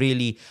vision of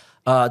really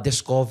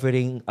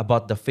discovering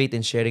about the faith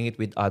and sharing it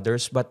with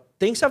others. But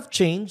things have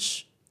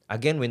changed.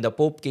 Again, when the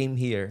Pope came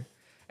here,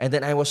 and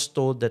then I was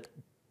told that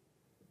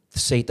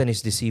Satan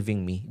is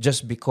deceiving me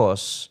just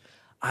because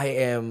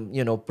I am,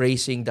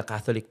 praising the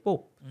Catholic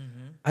Pope.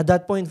 At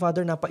that point,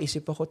 Father,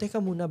 napaisip ako, teka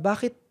muna,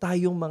 bakit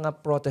tayong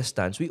mga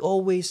Protestants, we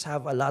always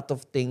have a lot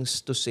of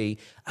things to say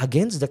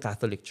against the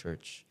Catholic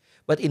Church.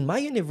 But in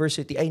my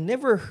university, I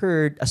never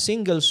heard a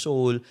single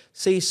soul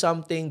say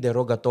something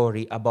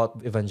derogatory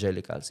about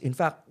evangelicals. In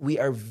fact, we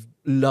are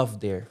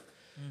loved there.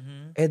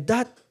 And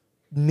that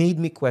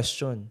made me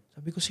question.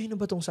 Sabi ko, sino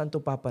ba tong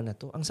Santo Papa na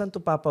to? Ang Santo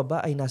Papa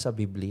ba ay nasa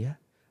Biblia?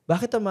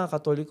 Bakit ang mga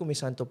Katoliko may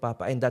Santo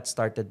Papa? And that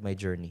started my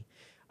journey.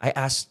 I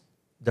asked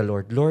the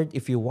Lord,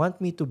 if you want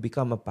me to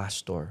become a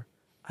pastor,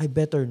 I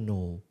better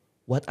know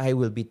what I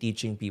will be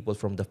teaching people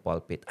from the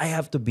pulpit. I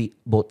have to be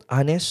both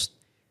honest,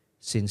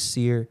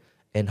 sincere,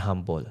 and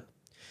humble.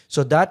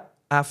 So that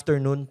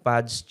afternoon,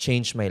 Pads,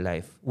 changed my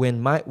life.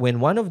 When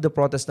one of the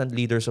Protestant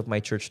leaders of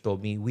my church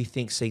told me, we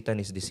think Satan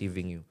is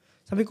deceiving you.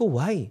 Sabi ko,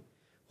 why?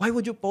 Why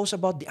would you post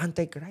about the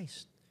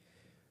Antichrist?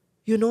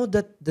 You know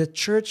that the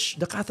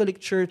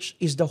Catholic Church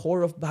is the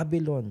whore of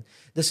Babylon,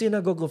 the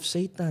synagogue of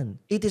Satan.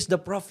 It is the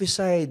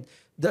prophesied,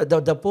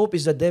 the Pope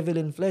is the devil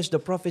in flesh, the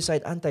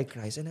prophesied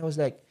Antichrist. And I was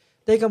like,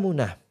 teka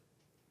muna,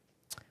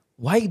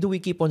 why do we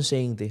keep on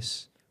saying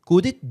this?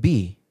 Could it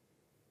be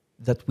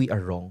that we are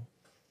wrong?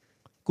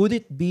 Could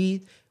it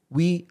be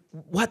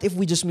what if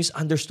we just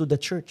misunderstood the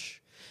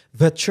church?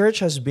 The church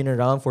has been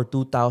around for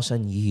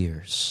 2,000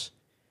 years.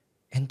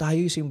 And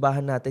tayo yung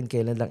simbahan natin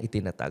kailan lang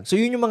itinatag. So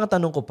yun yung mga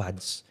tanong ko,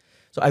 Pads.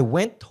 So I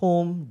went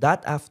home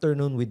that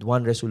afternoon with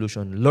one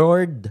resolution.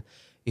 Lord,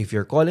 if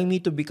you're calling me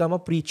to become a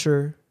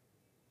preacher,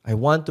 I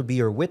want to be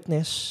your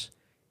witness.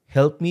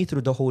 Help me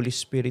through the Holy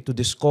Spirit to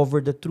discover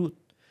the truth.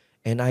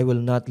 And I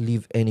will not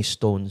leave any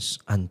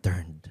stones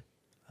unturned.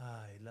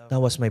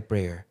 That was my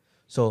prayer.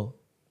 So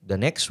the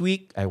next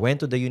week, I went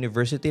to the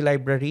university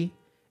library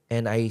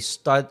and I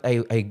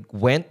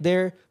went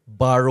there,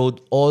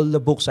 borrowed all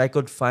the books I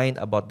could find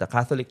about the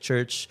Catholic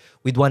Church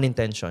with one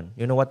intention.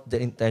 You know what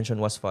the intention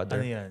was, Father?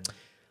 Ano yan?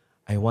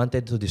 I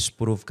wanted to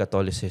disprove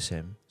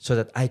Catholicism so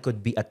that I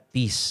could be at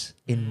peace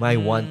in my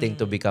wanting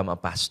to become a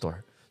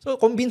pastor. So,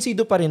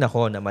 kumbinsido pa rin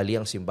ako na mali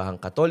ang simbahang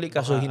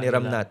Katolika. So,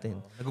 hiniram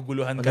natin.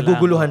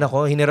 Naguguluhan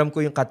ako. Hiniram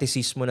ko yung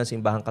katisismo ng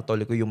simbahang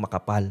Katoliko, yung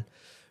makapal.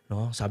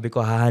 No? Sabi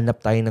ko,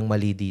 hahanap tayo ng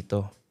mali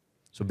dito.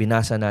 So,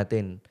 binasa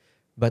natin.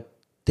 But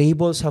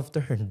tables have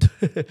turned.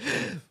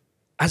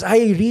 As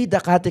I read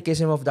the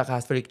Catechism of the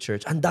Catholic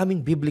Church, ang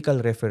daming biblical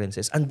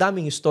references, ang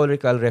daming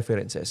historical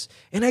references.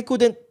 And I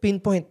couldn't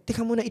pinpoint,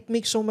 teka muna, it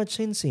makes so much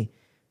sense eh.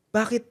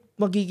 Bakit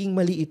magiging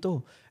mali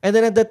ito? And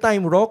then at that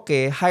time,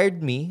 Roque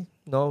hired me,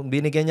 no?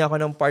 Binigyan niya ako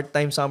ng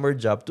part-time summer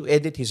job to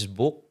edit his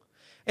book.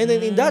 And then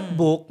in that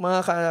book,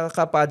 mga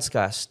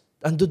ka-podcast,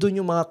 ando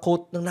doon yung mga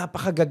quote ng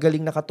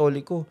napakagagaling na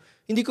Katoliko.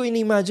 Hindi ko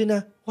ini-imagine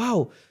na,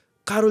 wow,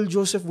 Carol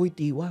Joseph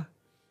Wojtyła,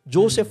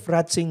 Joseph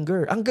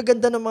Ratzinger. Ang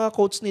gaganda ng mga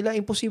quotes nila,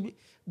 imposible.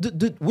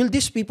 Will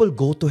these people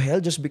go to hell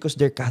just because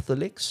they're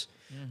Catholics?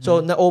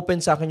 So,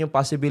 na-open sa akin yung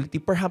possibility,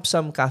 perhaps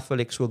some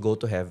Catholics will go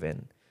to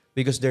heaven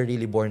because they're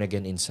really born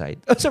again inside.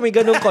 So, may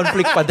ganung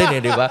conflict pa din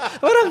eh, di ba?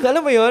 Parang,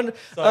 alam mo yun?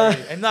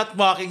 Sorry, I'm not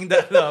mocking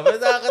that. No.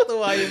 But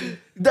nakakatuwa yung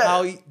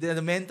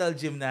the mental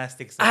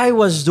gymnastics. I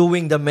was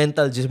doing the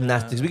mental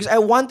gymnastics because I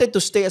wanted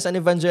to stay as an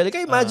evangelical.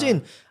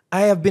 Imagine,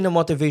 I have been a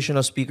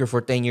motivational speaker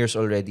for 10 years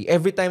already.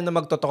 Every time na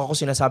magtotalk ako,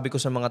 sinasabi ko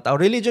sa mga tao,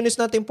 religion is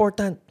not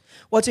important.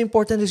 What's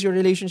important is your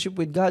relationship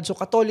with God. So,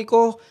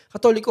 Katoliko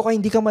ka,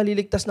 hindi ka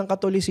maliligtas ng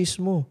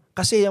Katolisismo.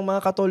 Kasi yung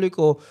mga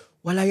Katoliko,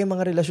 wala yung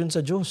mga relasyon sa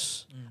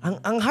Diyos.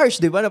 Ang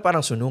harsh, di ba? Na parang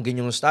sunugin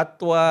yung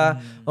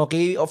statwa.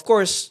 Okay? Of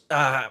course,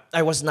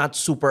 I was not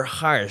super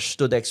harsh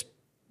to the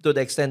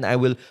extent I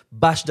will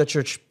bash the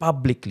church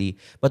publicly.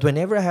 But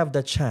whenever I have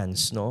the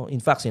chance, no? In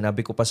fact,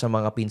 sinabi ko pa sa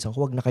mga pinsan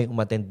ko, huwag na kayong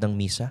umattend ng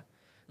misa.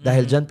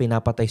 Dahil dyan,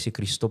 pinapatay si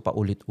Kristo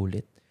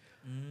paulit-ulit.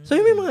 So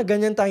yung may mga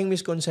ganyan tayong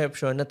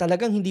misconception na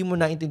talagang hindi mo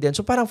naintindihan.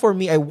 So parang for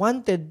me, I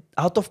wanted,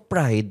 out of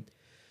pride,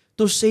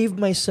 to save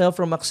myself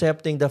from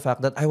accepting the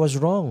fact that I was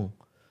wrong.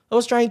 I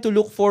was trying to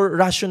look for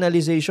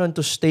rationalization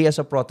to stay as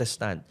a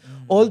Protestant.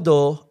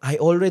 Although, I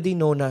already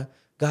know na,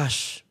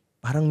 gosh,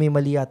 parang may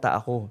mali yata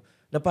ako.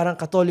 Na parang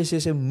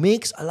Catholicism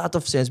makes a lot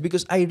of sense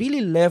because I really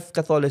left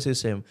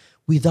Catholicism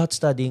without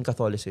studying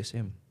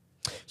Catholicism.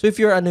 So if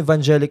you're an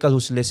evangelical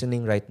who's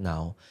listening right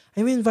now,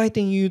 I'm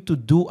inviting you to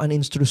do an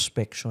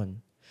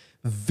introspection.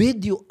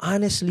 Did you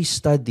honestly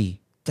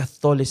study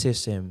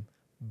Catholicism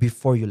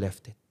before you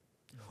left it?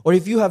 Or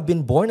if you have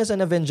been born as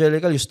an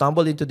evangelical, you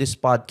stumbled into this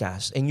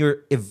podcast and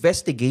you're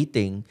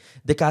investigating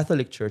the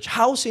Catholic Church,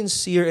 how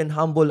sincere and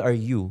humble are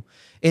you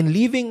in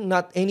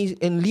not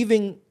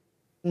leaving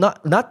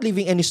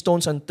any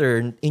stones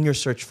unturned in your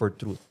search for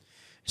truth?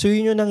 So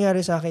yun yung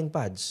nangyari sa akin,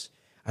 Pads.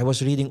 I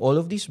was reading all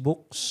of these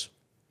books.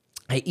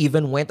 I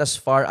even went as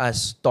far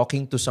as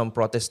talking to some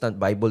Protestant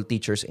Bible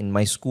teachers in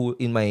my school,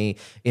 in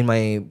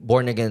my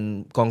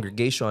born-again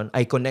congregation.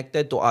 I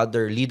connected to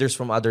other leaders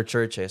from other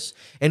churches.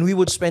 And we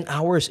would spend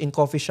hours in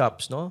coffee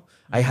shops, no?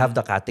 I have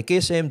the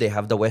Catechism, they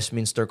have the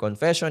Westminster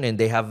Confession, and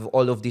they have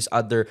all of these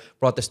other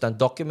Protestant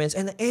documents.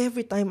 And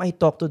every time I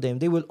talk to them,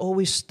 they will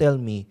always tell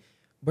me,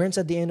 Bernz,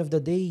 at the end of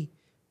the day,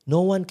 no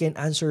one can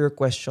answer your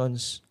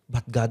questions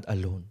but God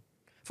alone.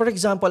 For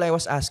example, I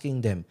was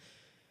asking them,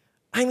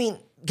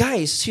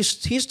 guys,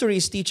 history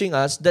is teaching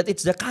us that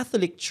it's the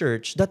Catholic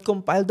Church that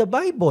compiled the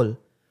Bible.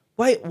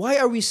 Why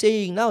are we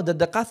saying now that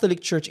the Catholic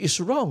Church is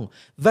wrong?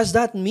 Does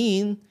that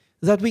mean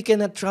that we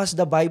cannot trust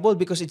the Bible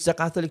because it's the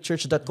Catholic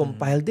Church that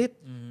compiled it?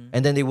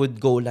 And then they would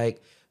go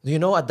like,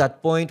 at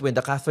that point when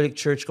the Catholic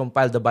Church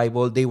compiled the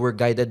Bible, they were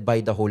guided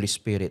by the Holy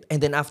Spirit.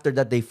 And then after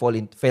that, they fell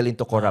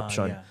into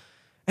corruption. Yeah.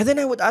 And then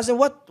I would ask them,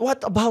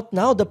 what about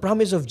now the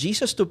promise of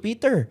Jesus to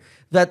Peter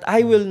that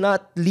I will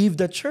not leave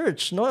the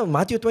church? No,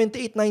 Matthew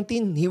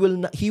 28:19,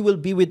 he will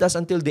be with us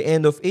until the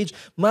end of age.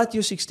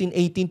 Matthew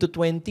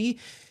 16:18-20,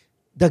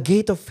 the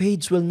gate of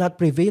Hades will not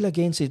prevail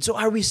against it. So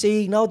are we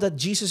saying now that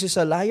Jesus is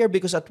a liar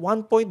because at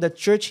one point the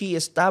church he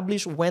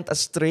established went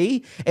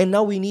astray and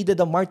now we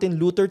needed a Martin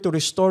Luther to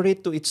restore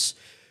it to its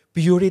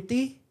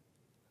purity?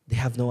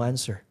 They have no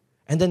answer.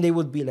 And then they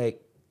would be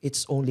like,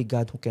 it's only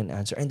God who can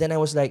answer. And then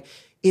I was like,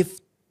 if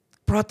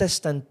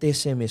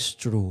Protestantism is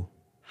true,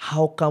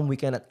 how come we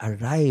cannot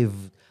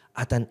arrive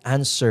at an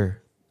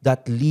answer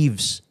that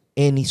leaves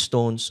any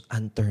stones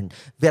unturned?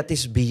 That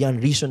is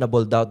beyond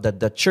reasonable doubt that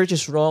the church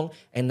is wrong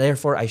and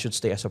therefore I should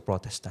stay as a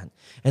Protestant.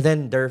 And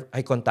then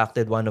I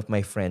contacted one of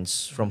my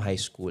friends from high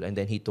school and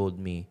then he told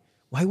me,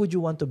 why would you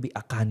want to be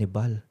a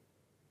cannibal?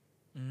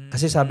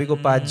 Kasi sabi ko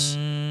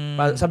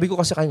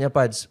kasi kanya,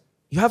 Pads,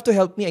 you have to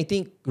help me. I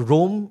think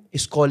Rome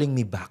is calling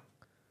me back.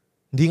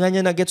 Hindi nga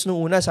niya na-gets nung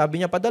una. Sabi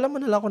niya, padala mo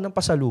na lang ako ng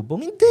pasalubong.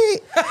 Hindi.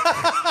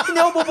 Hindi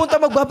ako pupunta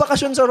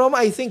magbabakasyon sa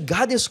Roma. I think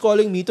God is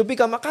calling me to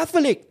become a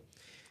Catholic.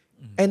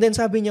 And then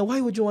sabi niya,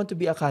 why would you want to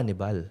be a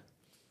cannibal?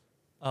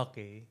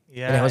 Okay.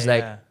 Yeah, and I was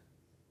like,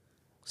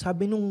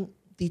 sabi nung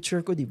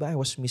teacher ko, di ba, I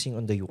was missing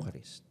on the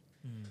Eucharist.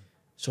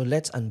 So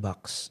let's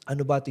unbox.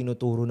 Ano ba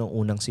tinuturo ng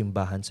unang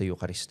simbahan sa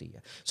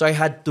Eucharistia? So I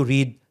had to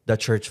read the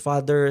church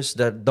fathers,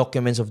 the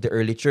documents of the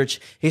early church,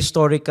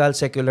 historical,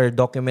 secular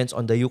documents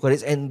on the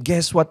Eucharist. And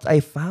guess what I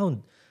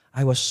found?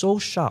 I was so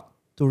shocked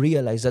to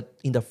realize that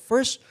in the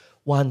first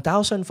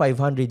 1,500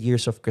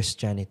 years of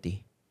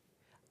Christianity,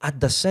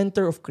 at the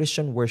center of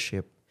Christian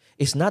worship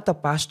is not a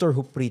pastor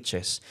who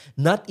preaches,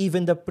 not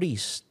even the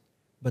priest,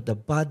 but the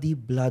body,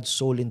 blood,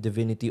 soul, and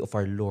divinity of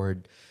our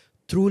Lord,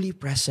 truly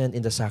present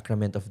in the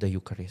sacrament of the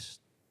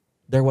Eucharist.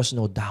 There was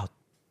no doubt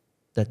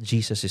that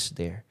Jesus is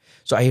there.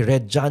 So I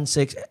read John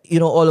 6.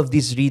 All of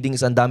these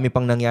readings, ang dami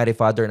pang nangyari,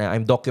 Father, na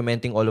I'm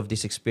documenting all of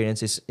these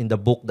experiences in the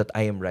book that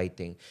I am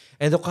writing.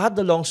 And to cut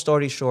the long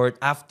story short,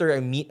 after I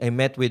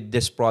met with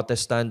these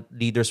Protestant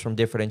leaders from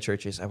different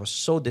churches, I was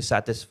so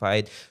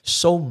dissatisfied,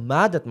 so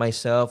mad at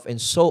myself,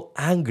 and so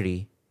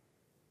angry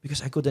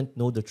because I couldn't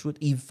know the truth.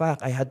 In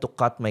fact, I had to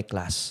cut my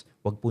class.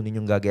 Wag po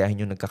ninyong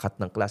gagayahin yung nagkakat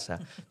ng class,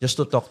 ha? Just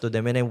to talk to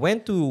them. And I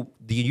went to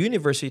the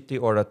university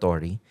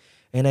oratory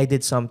and I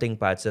did something,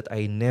 Pats, that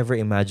I never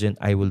imagined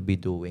I will be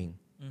doing.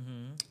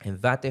 And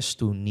that is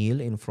to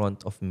kneel in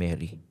front of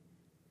Mary.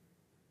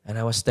 And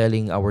I was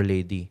telling Our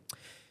Lady,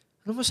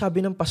 ano mo sabi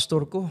ng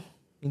pastor ko?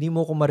 Hindi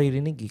mo ko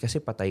maririnig kasi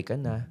patay ka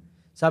na.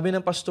 Sabi ng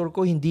pastor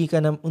ko, hindi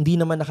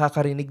naman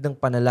nakakarinig ng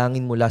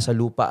panalangin mula sa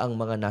lupa ang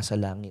mga nasa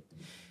langit.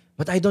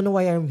 But I don't know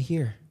why I'm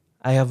here.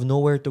 I have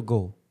nowhere to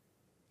go.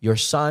 Your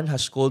son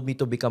has called me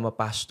to become a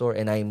pastor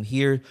and I'm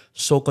here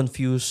so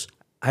confused.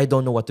 I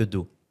don't know what to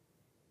do.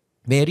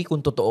 Mary,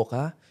 kung totoo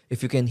ka, if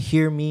you can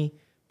hear me,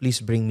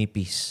 please bring me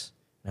peace.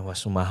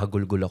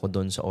 Sumahagulgul ako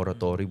doon sa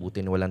oratory.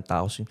 Buti na walang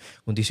tao.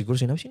 Kundi siguro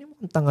sinabi, sino mo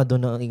kung tanga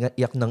doon na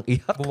iyak ng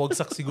iyak?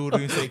 Bumagsak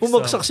siguro yung sa exam.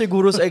 Bumagsak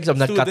siguro sa exam.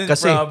 Nag-cut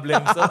kasi.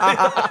 Problems.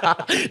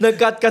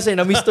 Nag-cut kasi.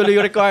 Na-miss tuloy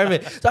yung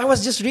requirement. So I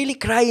was just really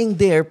crying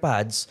there,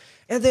 Pads.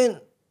 And then,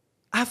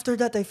 after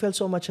that, I felt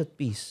so much at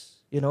peace.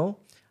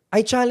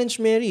 I challenged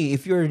Mary,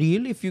 if you're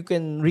real, if you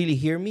can really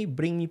hear me,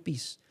 bring me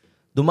peace.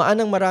 Dumaan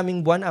ng maraming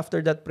buwan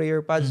after that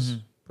prayer,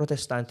 Pads,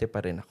 protestante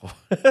pa rin ako.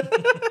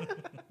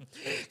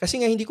 Kasi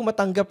nga, hindi ko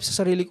matanggap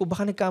sa sarili ko,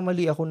 baka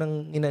nagkamali ako ng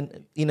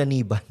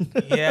inaniban.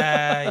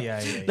 Yeah.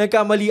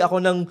 Nagkamali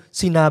ako ng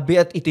sinabi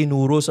at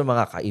itinuro sa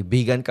mga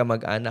kaibigan,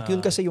 kamag-anak. Yun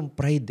kasi yung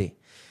pride eh.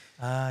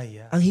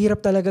 Yeah. Ang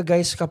hirap talaga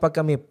guys kapag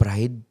kami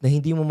pride na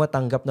hindi mo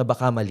matanggap na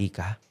baka mali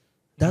ka.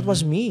 That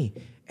was me.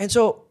 And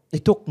so,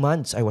 it took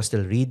months. I was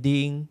still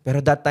reading. Pero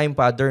that time,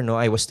 Father,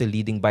 I was still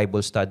leading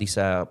Bible study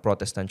sa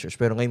Protestant church.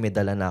 Pero ngayon may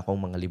dala na akong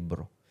mga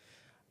libro.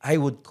 I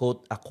would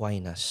quote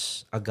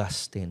Aquinas,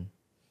 Augustine,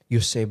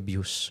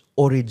 Eusebius,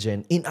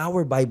 Origen in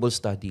our Bible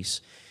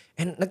studies.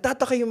 And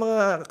nagtataka yung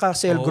mga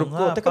ka-cell group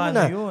ko. Teka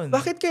muna,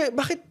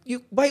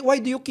 why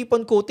do you keep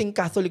on quoting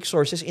Catholic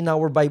sources in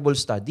our Bible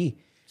study?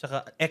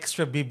 Tsaka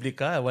extra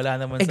biblical. Wala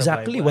naman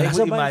exactly, sa Bible. Wala I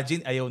would imagine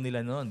ayaw nila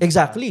nun.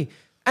 Exactly.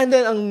 And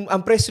then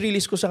ang press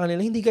release ko sa kanila,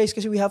 hindi guys,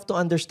 kasi we have to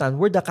understand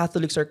where the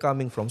Catholics are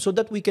coming from so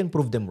that we can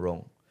prove them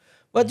wrong.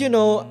 But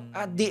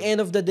at the end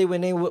of the day,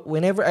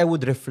 whenever I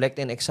would reflect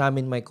and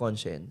examine my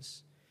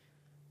conscience,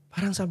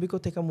 parang sabi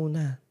ko, teka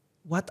muna,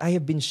 what I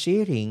have been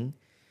sharing,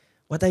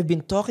 what I've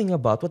been talking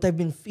about, what I've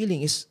been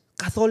feeling is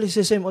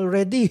Catholicism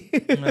already.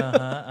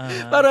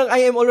 Parang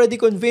I am already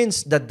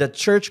convinced that the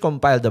church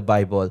compiled the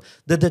Bible,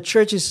 that the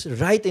church is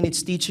right in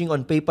its teaching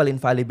on papal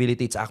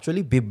infallibility. It's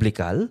actually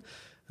biblical.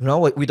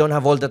 We don't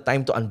have all the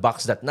time to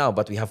unbox that now,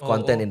 but we have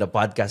content in the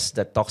podcast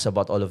that talks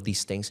about all of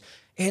these things.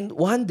 And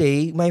one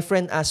day, my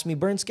friend asked me,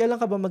 Bernz, kailan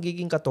ka ba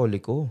magiging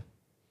Katoliko?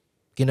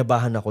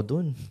 Kinabahan ako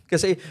dun.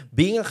 Kasi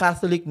being a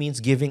Catholic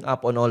means giving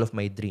up on all of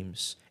my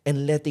dreams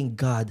and letting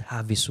God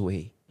have His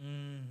way.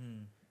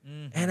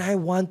 And I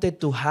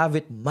wanted to have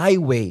it my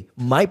way,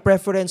 my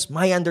preference,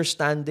 my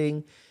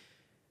understanding.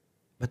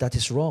 But that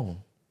is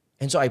wrong.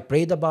 And so I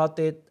prayed about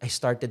it. I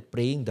started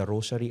praying the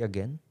rosary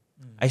again.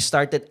 I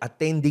started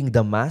attending the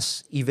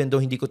Mass, even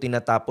though hindi ko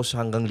tinatapos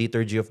hanggang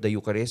Liturgy of the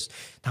Eucharist.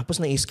 Tapos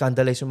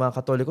na-scandalize yung mga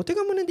Katoliko.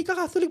 Teka muna, hindi ka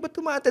Catholic, ba't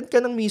kuma-attend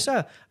ka ng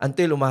misa?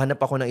 Until umahanap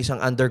ako ng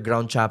isang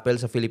underground chapel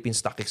sa Philippine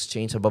Stock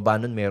Exchange. Sa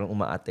baba nun, merong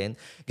uma-attend.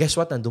 Guess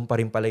what? Nandun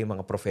pa rin pala yung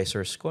mga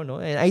professors ko.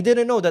 No? And I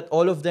didn't know that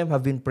all of them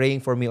have been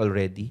praying for me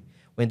already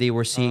when they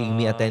were seeing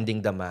me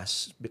attending the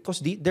Mass. Because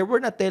they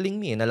were not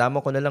telling me. Nalaman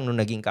ko na lang nung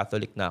naging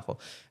Catholic na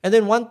ako. And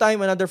then one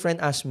time, another friend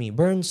asked me,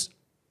 Bernz,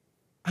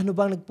 ano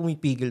bang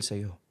nagpumipigil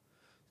sa'yo?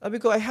 Sabi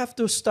ko, I have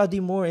to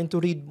study more and to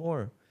read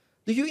more.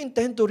 Do you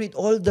intend to read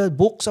all the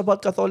books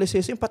about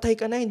Catholicism? Patay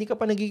ka na, hindi ka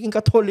pa nagiging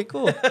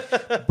Katoliko.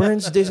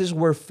 Bernz, this is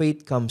where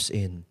faith comes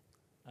in.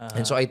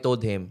 And so I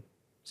told him,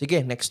 sige,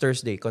 next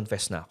Thursday,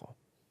 confess na ako.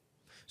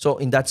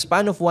 So in that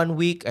span of 1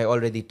 week, I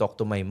already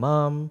talked to my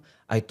mom,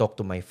 I talked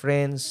to my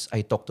friends,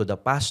 I talked to the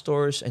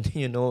pastors, and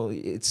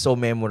it's so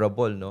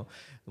memorable, no?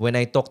 When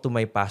I talked to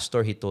my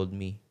pastor, he told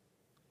me,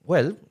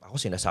 well, ako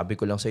sinasabi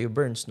ko lang sa iyo,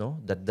 Bernz, no?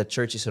 That the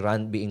church is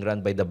being run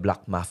by the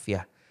black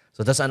mafia.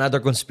 So that's another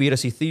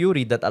conspiracy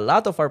theory that a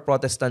lot of our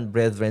Protestant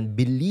brethren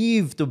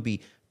believe to be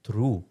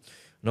true.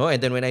 No?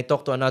 And then when I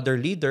talked to another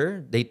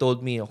leader, they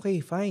told me, okay,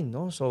 fine.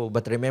 No? So,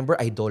 but remember,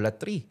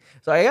 idolatry.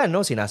 So ayan,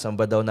 no?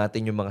 Sinasamba daw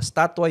natin yung mga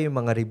statwa, yung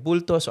mga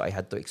ribulto. So I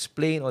had to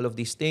explain all of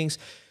these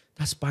things.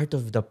 That's part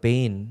of the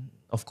pain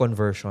of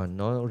conversion.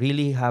 No?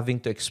 Really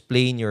having to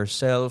explain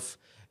yourself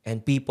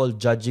and people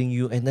judging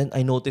you. And then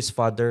I noticed,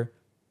 Father,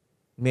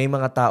 may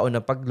mga tao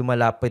na pag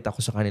lumalapit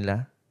ako sa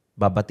kanila,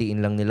 babatiin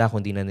lang nila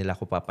kung di na nila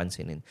ako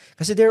papansinin.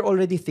 Kasi they're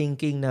already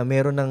thinking na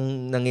meron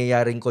ng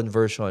nangyayaring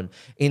conversion.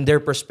 In their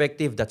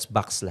perspective, that's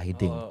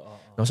backsliding.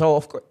 No, so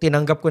of course,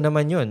 tinanggap ko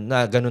naman yun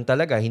na ganun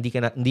talaga.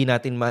 Hindi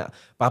natin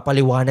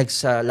mapapaliwanag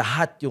sa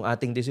lahat yung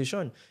ating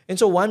desisyon. And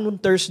so one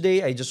Thursday,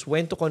 I just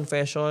went to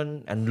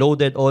confession,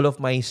 unloaded all of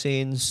my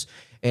sins,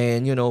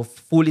 and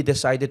fully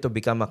decided to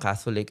become a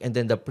Catholic. And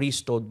then the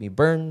priest told me,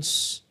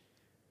 Bernz,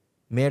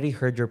 Mary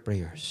heard your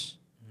prayers.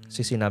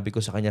 Kasi sinabi ko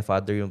sa kanya,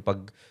 Father, yung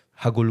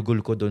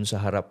paghagulgul ko doon sa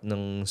harap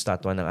ng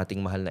statwa ng ating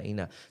mahal na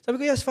ina.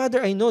 Sabi ko, yes, Father,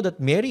 I know that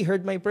Mary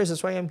heard my prayers.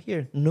 That's why I'm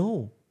here.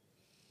 No.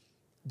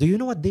 Do you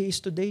know what day is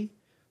today?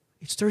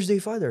 It's Thursday,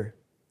 Father.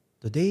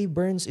 Today,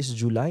 Bernz, is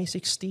July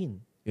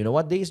 16. You know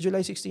what day is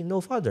July 16?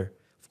 No, Father.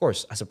 Of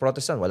course, as a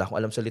Protestant, wala akong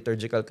alam sa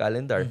liturgical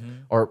calendar.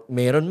 Or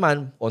meron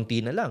man,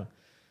 onti na lang.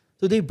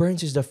 Today,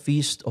 Bernz, is the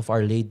feast of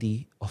Our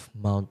Lady of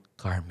Mount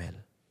Carmel.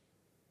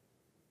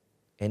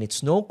 And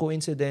it's no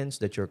coincidence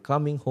that you're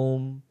coming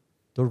home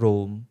to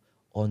Rome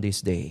on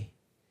this day.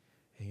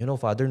 And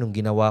Father, nung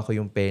ginawa ko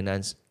yung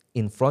penance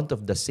in front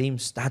of the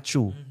same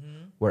statue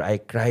where I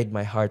cried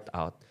my heart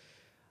out,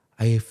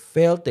 I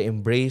felt the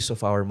embrace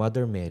of our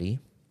Mother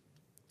Mary,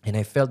 and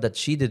I felt that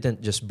she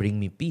didn't just bring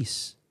me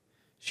peace.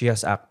 She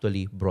has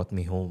actually brought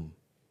me home.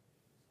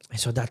 And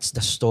so that's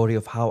the story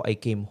of how I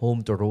came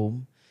home to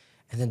Rome.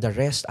 And then the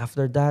rest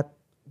after that,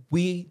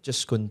 we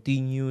just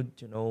continued,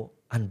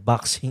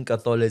 unboxing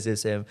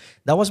Catholicism.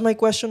 That was my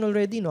question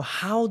already,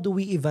 How do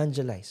we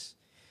evangelize?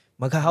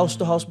 Magha-house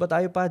to house ba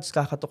tayo, Pads?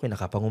 Kakatokin,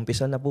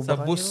 nakapangumpisan na po ba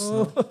Sa kayo? bus,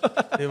 no?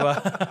 Diba?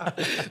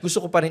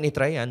 Gusto ko pa rin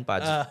i-try yan,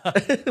 Pads.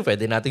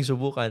 Pwede nating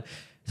subukan.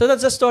 So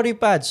that's the story,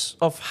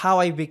 Pads, of how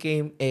I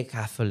became a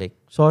Catholic.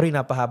 Sorry,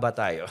 napahaba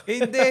tayo.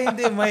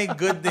 Hindi. My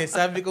goodness.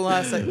 Sabi ko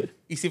nga sa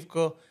isip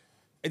ko,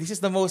 this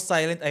is the most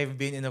silent I've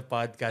been in a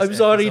podcast. I'm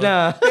sorry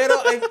na. Pero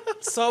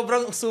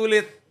sobrang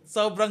sulit,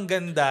 sobrang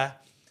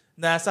ganda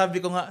na sabi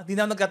ko nga, di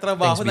na ako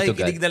nagkatrabaho,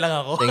 nakikinig na lang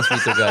ako. Thanks be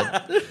to God.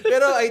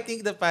 Pero I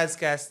think the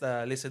podcast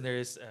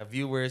listeners,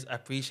 viewers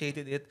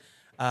appreciated it.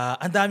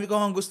 Ang dami ko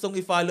nga gustong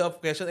i-follow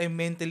up question. I'm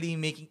mentally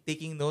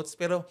taking notes,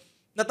 pero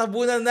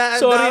natabunan na.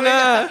 Sorry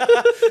na.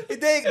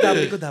 Hindi,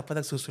 dami ko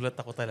dapat nagsusulat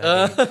ako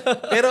talaga.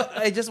 Pero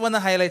I just wanna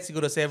highlight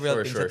siguro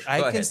several things that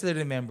I can still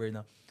remember.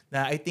 No?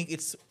 Na I think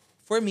it's,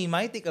 for me,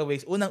 my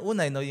takeaways,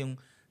 unang-una, no, yung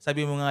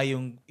sabi mo nga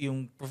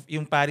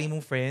yung pari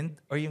mong friend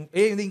or yung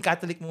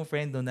Catholic mong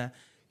friend no, na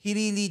he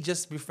really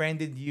just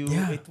befriended you.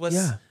 Yeah, it was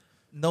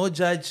no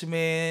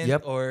judgment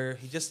or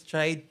he just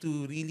tried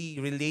to really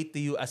relate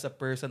to you as a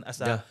person, as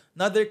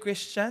another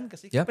Christian.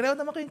 Kasi pareho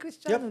naman kayong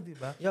Kristiyano, di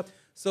ba?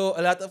 So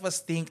a lot of us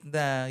think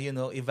na,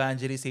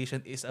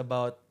 evangelization is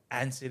about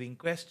answering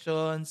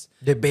questions.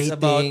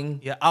 Debating.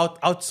 It's about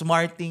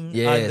outsmarting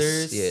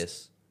others.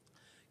 Yes.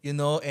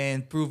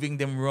 And proving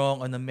them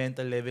wrong on a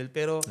mental level.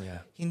 Pero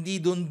hindi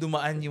doon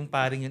dumaan yung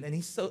paring yun. And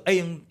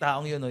yung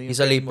taong yun. He's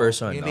a lay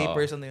person. Yung lay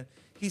person na yun.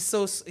 He's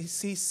so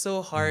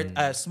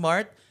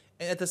smart,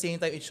 and at the same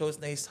time, it shows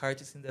na his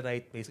heart is in the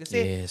right place.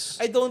 Kasi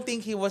I don't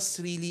think he was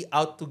really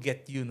out to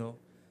get you, no?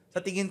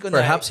 Sa tingin ko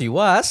Perhaps he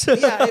was.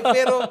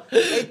 Pero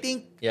I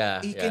think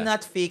he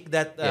cannot fake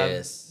that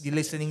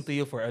listening to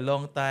you for a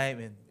long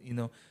time, and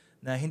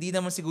na hindi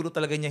naman siguro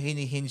talaga niya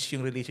hinihinge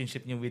yung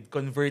relationship niya with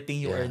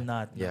converting you or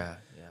not. No?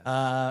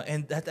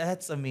 And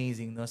that's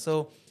amazing, no?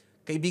 So,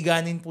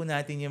 kaibiganin po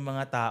natin yung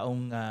mga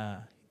taong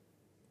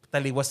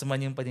taliwas man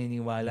yung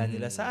paniniwala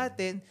nila sa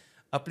atin.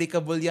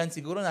 Applicable yan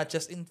siguro not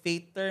just in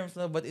faith terms,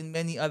 no, but in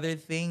many other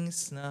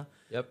things na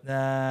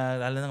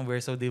lalo nang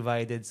we're so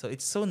divided. So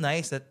it's so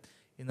nice that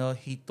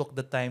he took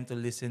the time to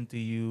listen to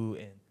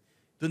you, and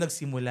doon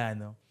nagsimula,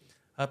 no.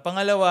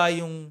 Pangalawa,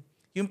 yung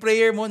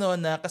prayer mo, no,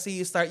 na kasi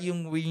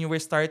when you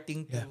were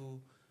starting to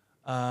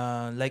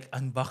like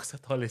unbox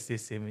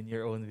Catholicism in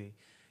your own way.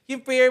 Yung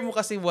prayer mo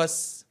kasi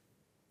was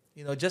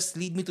just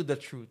lead me to the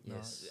truth.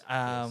 No?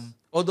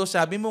 Although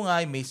sabi mo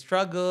nga, may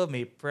struggle,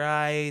 may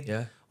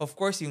pride. Of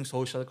course, yung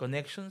social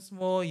connections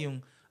mo,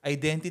 yung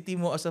identity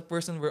mo as a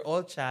person, we're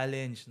all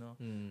challenged. No?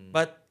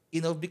 But,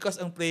 because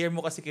ang prayer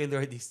mo kasi kay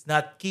Lord is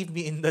not keep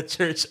me in the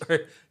church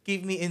or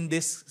keep me in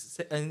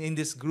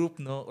this group,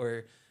 no?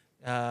 Or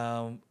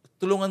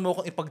tulungan mo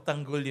akong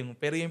ipagtanggol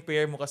pero yung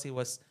prayer mo kasi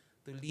was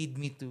to lead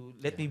me to,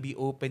 let me be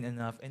open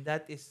enough. And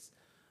that is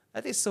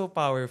so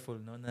powerful,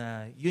 no?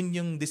 Na yun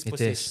yung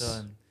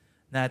disposition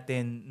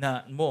natin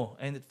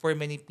and for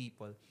many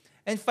people.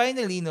 And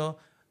finally, no,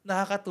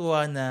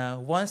 nakakatuwa na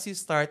once you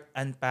start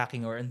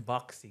unpacking or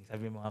unboxing,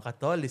 sabi mo nga,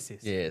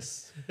 Catholicism.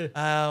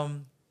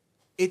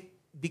 It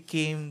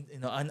became,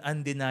 an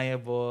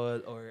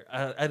undeniable or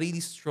a really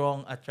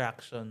strong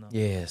attraction, no?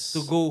 To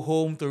go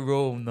home to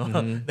Rome, no?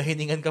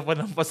 Nahiningan ka pa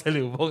ng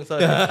pasalubong.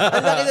 So,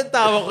 ang laki ng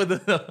tawa ko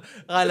doon, no?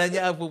 Akala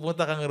niya,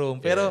 pupunta kang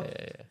Rome. Pero,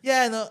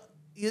 no,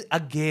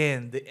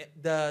 again,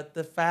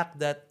 the fact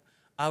that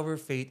our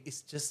faith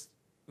is just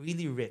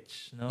really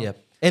rich, no?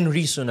 And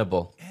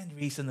reasonable.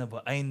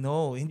 I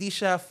know. Hindi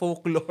siya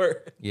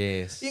folklore.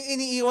 Yung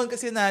iniiwan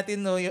kasi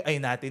natin, no, yung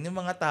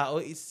mga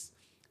tao is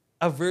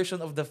a version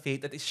of the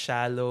faith that is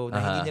shallow, na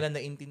hindi nila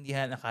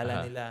naintindihan,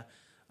 akala nila,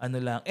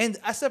 lang. And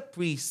as a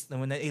priest,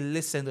 when I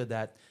listen to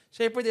that,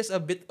 syempre there's a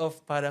bit of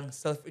parang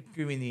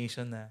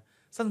self-incrimination na,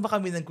 saan ba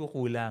kami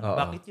nagkukulang?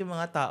 Bakit yung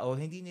mga tao,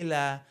 hindi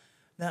nila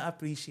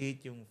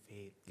na-appreciate yung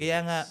faith?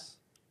 Kaya nga,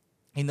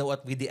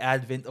 with the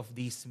advent of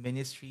these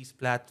ministries,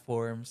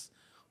 platforms,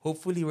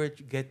 hopefully we're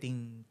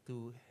getting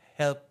to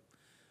help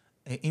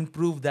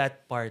improve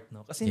that part,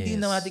 no? Kasi hindi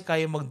na natin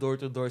kaya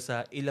mag-door-to-door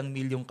sa ilang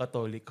milyong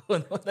Katoliko,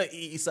 no? Na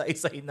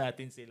iisa-isahin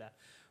natin sila.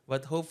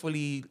 But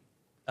hopefully,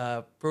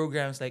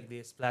 programs like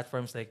this,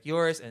 platforms like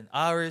yours and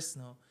ours,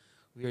 no?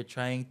 We are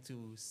trying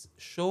to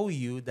show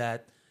you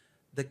that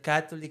the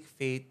Catholic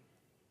faith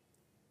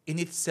in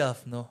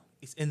itself, no,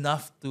 is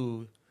enough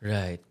to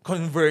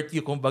convert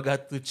you, kumbaga,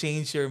 to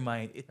change your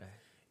mind.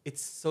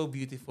 It's so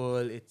beautiful.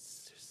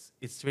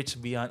 It's rich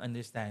beyond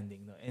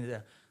understanding, no?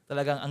 And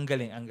talagang ang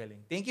galing.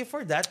 Thank you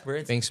for that,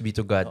 Bernz. Thanks be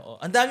to God.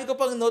 Ang dami ko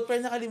pang note, pero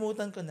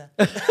nakalimutan ko na.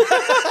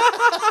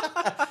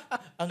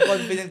 Ang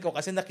confident ko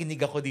kasi nakinig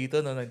ako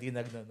dito, no, hindi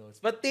nagno-notes.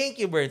 But thank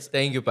you, Bernz.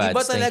 Thank you, Pads.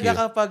 Iba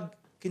talaga kapag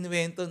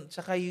kinuwento,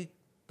 tsaka you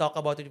talk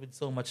about it with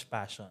so much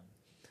passion.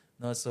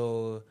 No,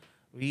 so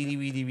really,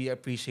 really, we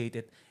appreciate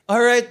it.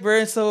 All right,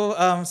 Bernz. So,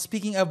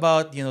 speaking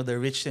about, the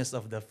richness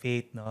of the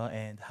faith, no,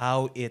 and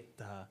how it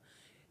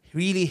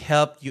really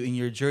helped you in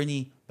your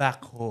journey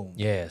back home.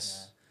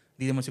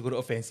 Hindi naman siguro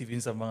offensive yun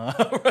sa mga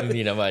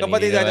hindi naman.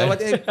 kapatid natin.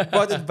 But it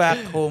brought it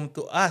back home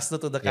to us, no,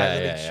 to the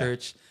Catholic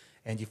Church.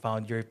 And you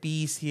found your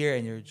peace here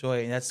and your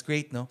joy. And that's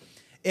great, no?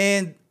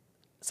 And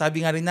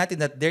sabi nga rin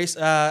natin that there's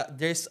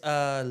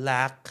a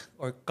lack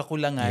or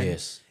kakulangan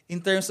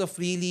in terms of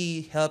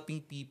really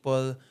helping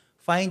people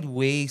find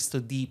ways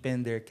to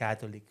deepen their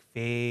Catholic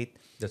faith,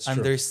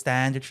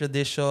 understand the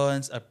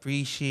traditions,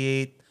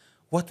 appreciate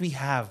what we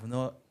have,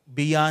 no,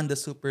 beyond the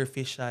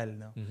superficial,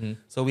 no.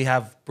 So we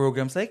have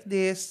programs like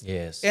this,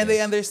 and they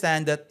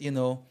understand that, you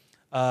know,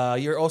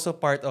 you're also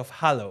part of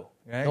Hallow,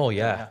 right? Oh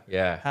yeah.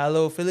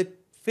 Hallow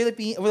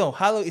Philippine. Well, no,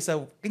 Hallow is a.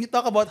 Can you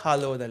talk about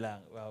Hallow na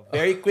lang? Well,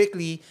 very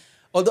quickly.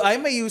 Although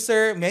I'm a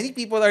user, many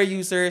people are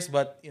users,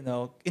 but you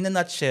know, in a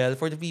nutshell,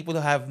 for the people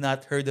who have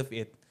not heard of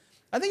it,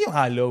 ano yung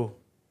Hallow?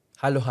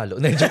 Halo-halo.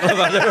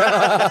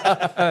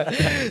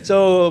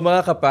 So,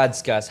 mga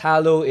kapadskas,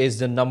 Hallow is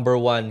the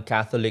 #1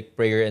 Catholic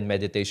prayer and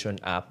meditation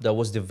app that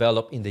was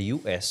developed in the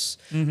US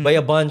by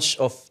a bunch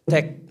of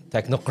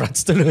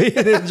technocrats tuloy.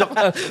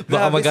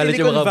 Baka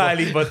magalit yung Silicon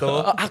Valley ba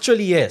to?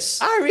 Actually,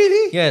 yes.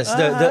 Really? Yes,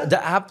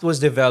 the app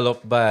was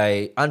developed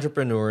by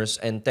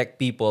entrepreneurs and tech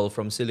people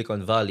from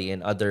Silicon Valley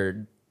and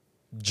other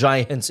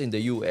giants in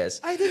the US.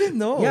 I didn't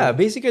know. Yeah,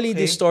 basically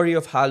the story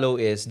of Hallow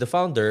is the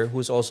founder,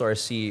 who's also our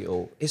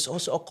CEO, is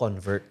also a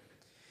convert.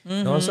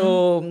 No?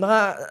 So,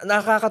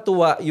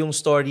 nakakatuwa yung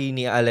story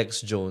ni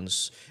Alex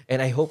Jones,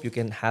 and I hope you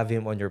can have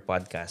him on your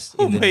podcast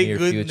in the near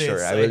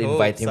future. I will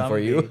invite him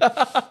for you.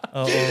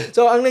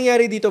 So, ang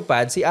nangyari dito,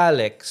 Pad, si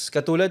Alex,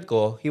 katulad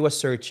ko, he was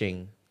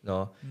searching.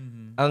 No?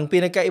 Ang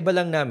pinagkaiba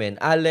lang namin,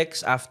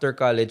 Alex, after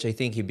college, I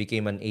think he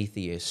became an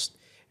atheist.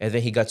 And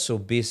then he got so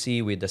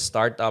busy with the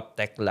startup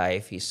tech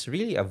life. He's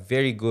really a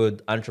very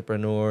good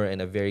entrepreneur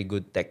and a very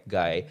good tech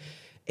guy.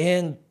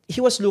 And he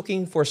was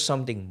looking for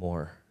something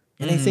more.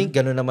 And I think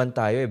ganun naman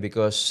tayo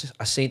because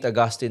as St.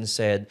 Augustine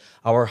said,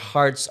 our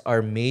hearts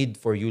are made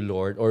for you,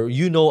 Lord, or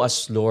you know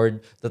us,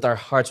 Lord, that our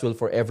hearts will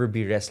forever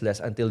be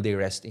restless until they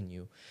rest in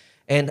you.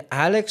 And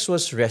Alex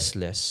was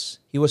restless.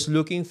 He was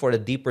looking for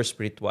a deeper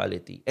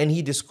spirituality. And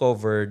he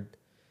discovered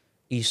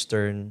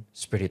Eastern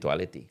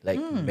spirituality, like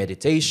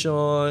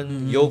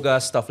meditation, yoga,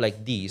 stuff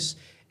like these.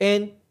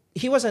 And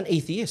he was an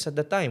atheist at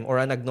the time or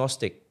an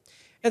agnostic.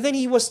 And then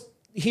he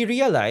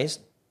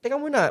realized, teka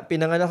muna,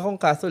 pinanganak akong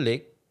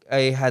Catholic,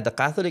 I had a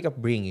Catholic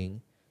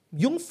upbringing,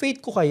 yung faith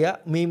ko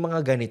kaya may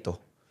mga ganito.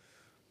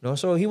 No?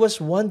 So he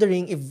was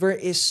wondering if there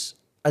is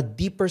a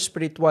deeper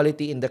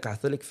spirituality in the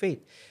Catholic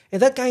faith. And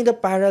that kind of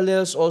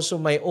parallels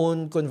also my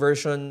own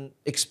conversion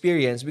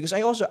experience because I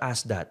also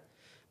asked that.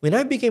 When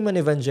I became an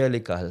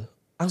evangelical,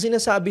 ang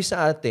sinasabi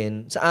sa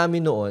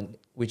amin noon,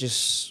 which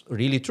is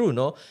really true,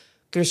 no?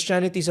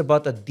 Christianity is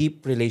about a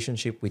deep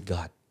relationship with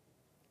God.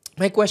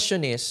 My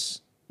question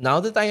is, now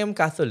that I am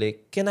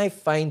Catholic, can I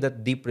find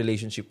that deep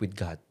relationship with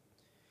God?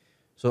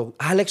 So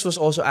Alex was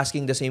also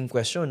asking the same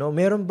question, no?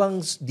 Meron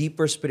bang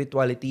deeper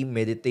spirituality,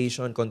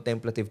 meditation,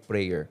 contemplative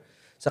prayer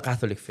sa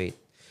Catholic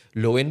faith?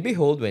 Lo and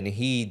behold, when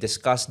he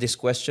discussed these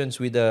questions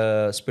with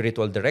the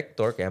spiritual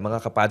director, kaya mga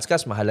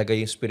kapadskas, mahalaga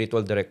yung spiritual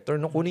director,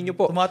 no? Kunin niyo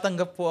po.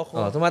 Tumatanggap po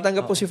ako.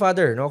 Tumatanggap po si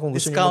Father, no? Kung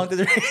gusto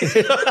Discounted.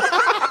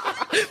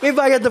 May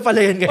bayad na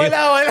pala yan ngayon.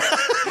 Wala.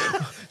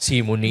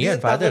 Simon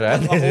niyan, Father.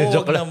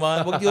 Huwag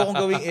naman. Huwag niyo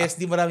akong gawing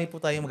SD. Marami po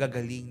tayong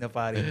magagaling na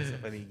pare sa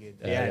paligid.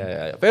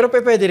 Yeah. Pero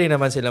pwede rin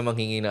naman sila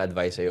manghingi na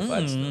advice sa'yo,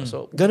 Pads. No?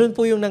 So, ganun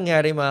po yung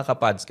nangyari mga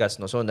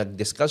kapadskas. No? So,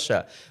 nag-discuss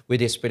siya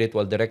with his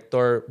spiritual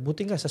director.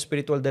 Buti nga sa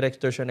spiritual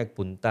director siya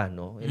nagpunta.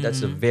 No? And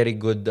that's a very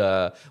good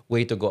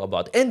way to go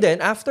about it. And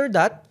then, after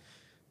that,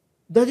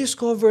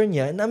 na-discover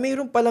niya na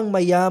mayroon palang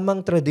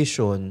mayamang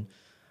tradisyon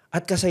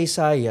at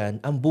kasaysayan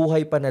ang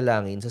buhay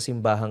panalangin sa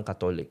simbahang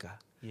Katolika.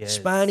 Yes.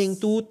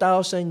 Spanning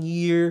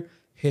 2,000-year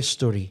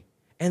history.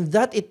 And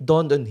that it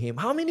dawned on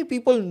him. How many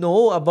people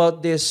know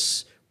about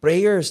these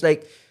prayers?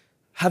 Like,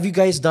 have you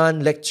guys done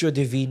Lectio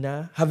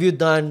Divina? Have you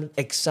done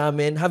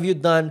Examen? Have you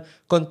done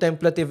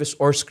contemplative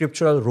or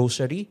scriptural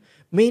rosary?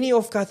 Many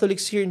of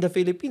Catholics here in the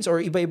Philippines or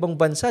iba-ibang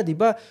bansa, di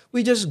ba?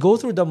 We just go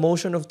through the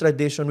motion of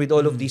tradition with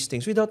all of these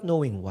things without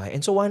knowing why.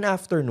 And so one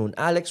afternoon,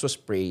 Alex was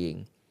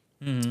praying.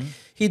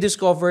 He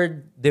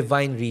discovered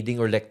divine reading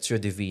or Lectio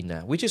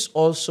Divina, which is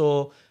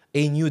also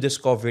a new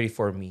discovery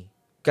for me.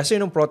 Kasi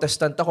nung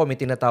Protestant ako, may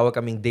tinatawag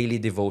kaming daily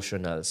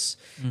devotionals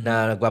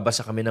na nagbabasa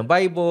kami ng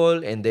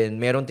Bible and then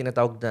meron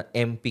tinatawag na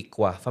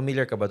MP-Qua.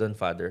 Familiar ka ba doon,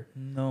 Father?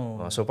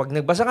 No. So pag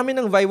nagbasa kami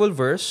ng Bible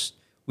verse,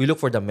 we look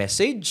for the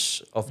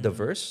message of the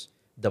verse,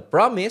 the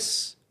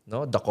promise,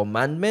 no, the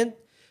commandment,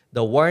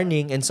 the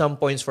warning, and some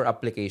points for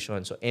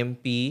application. So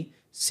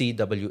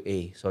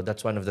MP-CWA. So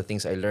that's one of the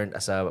things I learned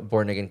as a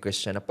born-again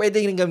Christian na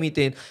pwede rin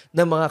gamitin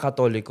ng mga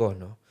Katoliko.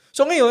 No?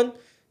 So ngayon,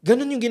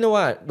 ganun yung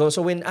ginawa.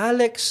 So when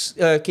Alex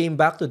came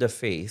back to the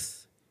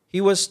faith, he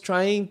was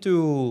trying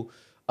to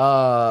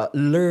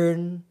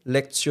learn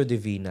Lectio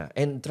Divina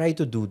and try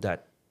to do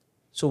that.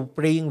 So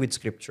praying with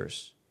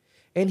scriptures.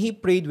 And he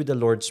prayed with the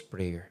Lord's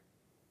Prayer.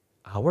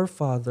 Our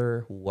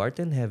Father, who art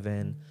in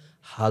heaven,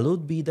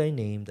 hallowed be thy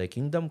name, thy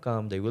kingdom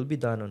come, thy will be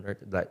done on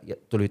earth.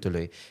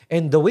 Tuloy-tuloy.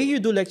 And the way you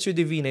do Lectio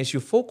Divina is you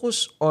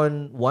focus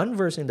on one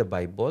verse in the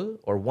Bible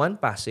or one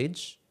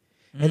passage,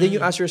 and then you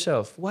ask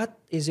yourself, what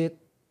is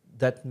it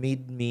that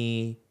made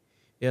me,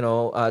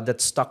 that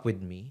stuck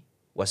with me?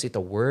 Was it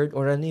a word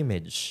or an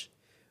image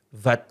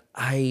that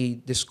I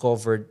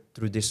discovered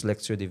through this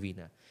Lectio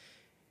Divina?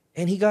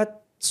 And he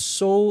got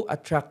so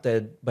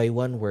attracted by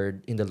one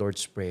word in the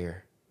Lord's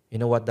Prayer. You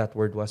know what that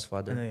word was,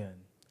 Father? Ano yan?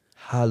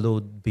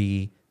 Hallowed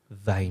be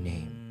thy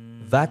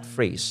name. That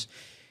phrase.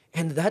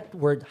 And that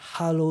word,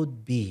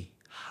 hallowed be,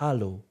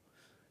 hallow.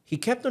 He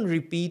kept on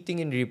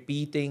repeating and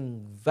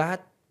repeating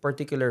that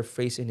particular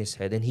phrase in his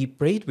head, and he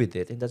prayed with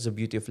it. And that's the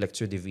beauty of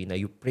Lectio Divina.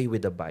 You pray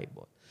with the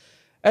Bible.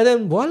 And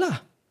then, voila,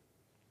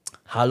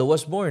 Hallow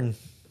was born.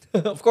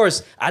 Of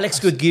course, Alex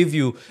could give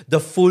you the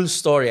full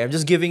story. I'm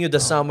just giving you the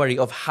summary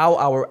of how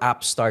our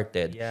app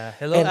started. Yeah.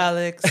 Hello,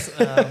 Alex.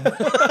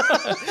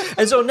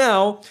 And so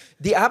now,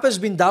 the app has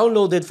been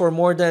downloaded for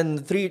more than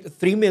 3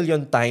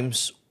 million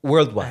times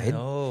worldwide. I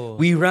know.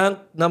 We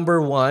ranked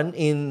number 1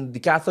 in the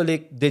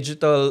Catholic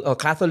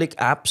Catholic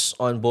apps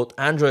on both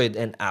Android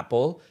and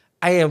Apple.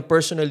 I am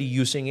personally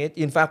using it.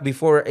 In fact,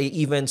 before I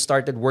even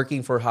started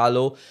working for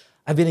Hallow,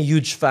 I've been a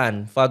huge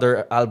fan,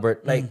 Father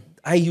Albert. Like,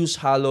 I use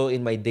Hallow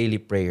in my daily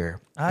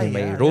prayer. In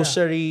my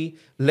rosary,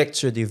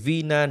 Lectio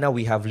Divina. Now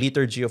we have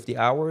Liturgy of the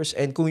Hours.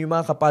 And kung yung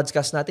mga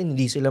kapodcast natin,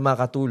 hindi sila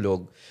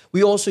makatulog,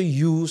 we also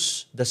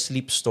use the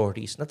sleep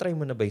stories. Na-try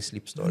mo na ba yung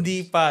sleep stories?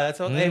 Hindi pa. That's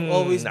what I've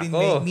always been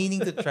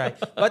meaning to try.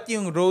 But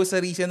yung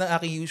rosaries, yan ang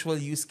aking usual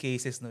use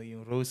cases. No?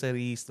 Yung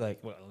rosaries, like,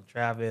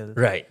 travel.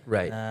 Right.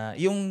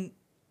 Yung,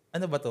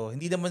 ano ba to?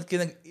 Hindi naman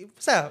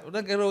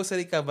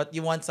nag-rosary ka, but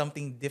you want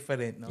something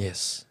different. No?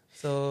 Yes.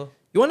 So,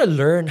 you want to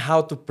learn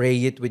how to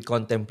pray it with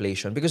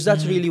contemplation because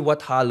that's really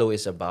what Hallow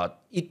is about.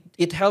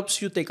 It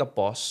helps you take a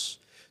pause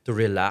to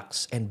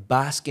relax and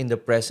bask in the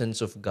presence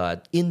of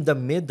God in the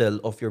middle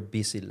of your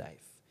busy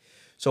life.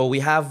 So we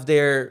have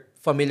their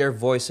familiar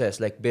voices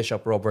like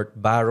Bishop Robert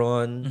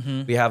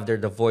Barron. We have there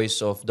the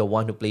voice of the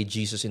one who played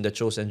Jesus in The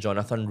Chosen,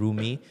 Jonathan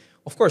Rumi.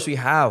 Of course, we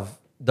have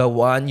the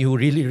one you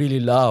really, really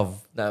love.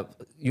 Na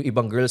yung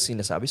ibang girls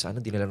sinasabi, sana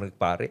di na lang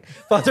nagpare.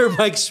 Father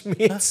Mike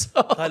Schmitz.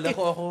 kala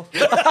ko ako.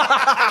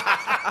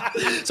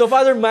 So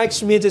Father Mike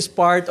Schmitz is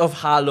part of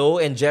Hallow,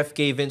 and Jeff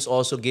Cavins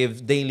also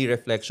give daily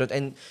reflection.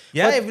 And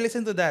I've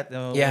listened to that.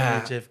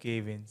 Jeff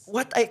Cavins.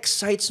 What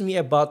excites me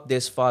about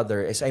this,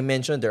 Father, as I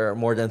mentioned, there are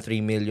more than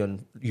 3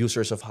 million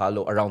users of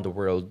Hallow around the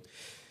world.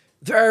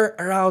 There are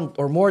around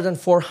or more than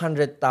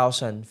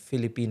 400,000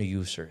 Filipino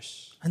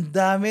users. Ang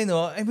dami,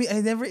 no? I mean, I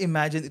never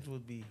imagined it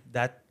would be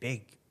that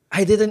big.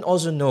 I didn't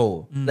also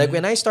know. Like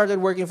when I started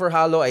working for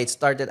Hallow, I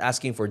started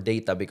asking for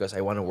data because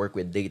I want to work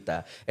with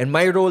data. And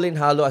my role in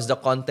Hallow as the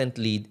content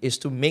lead is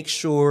to make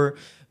sure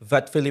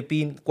that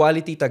Philippine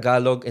quality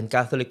Tagalog and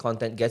Catholic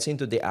content gets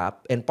into the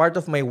app. And part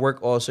of my work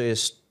also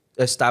is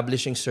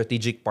establishing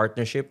strategic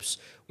partnerships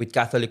with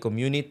Catholic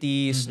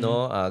communities,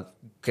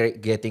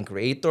 getting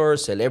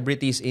creators,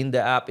 celebrities in the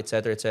app,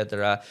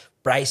 etc.,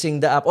 pricing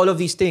the app, all of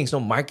these things,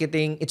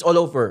 marketing, it's all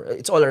over,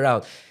 it's all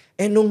around.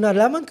 And nung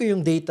nalaman ko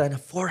yung data na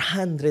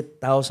 400,000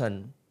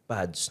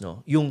 pads,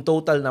 yung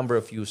total number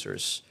of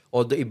users,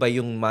 although iba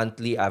yung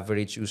monthly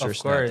average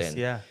users of course, natin.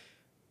 Yeah.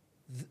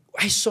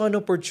 I saw an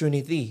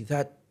opportunity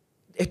that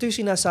ito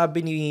yung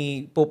sinasabi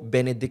ni Pope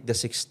Benedict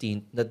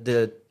XVI that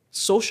the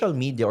social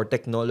media or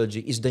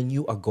technology is the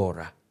new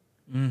agora.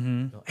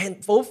 And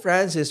Pope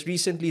Francis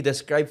recently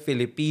described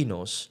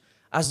Filipinos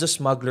as the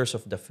smugglers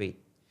of the faith.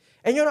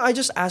 And I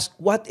just asked,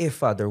 what if,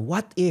 Father,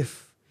 what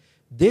if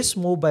this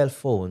mobile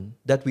phone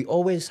that we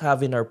always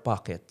have in our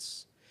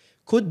pockets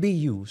could be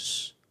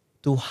used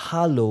to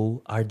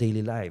hallow our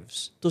daily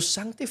lives, to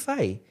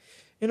sanctify?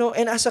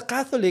 And as a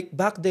Catholic,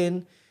 back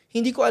then,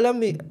 hindi ko alam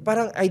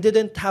parang I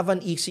didn't have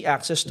an easy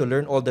access to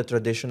learn all the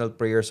traditional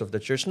prayers of the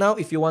church. Now,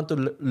 if you want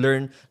to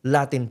learn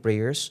Latin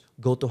prayers,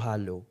 go to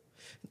Hallow.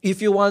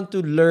 If you want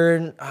to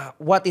learn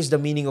what is the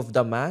meaning of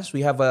the Mass,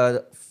 we have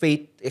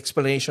faith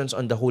explanations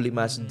on the Holy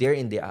Mass there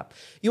in the app.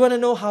 You want to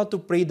know how to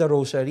pray the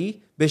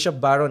Rosary?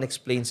 Bishop Barron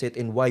explains it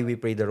in Why We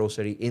Pray the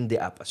Rosary in the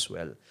app as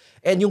well.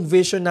 And yung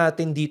vision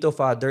natin dito,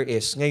 Father,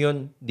 is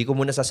ngayon, di ko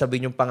muna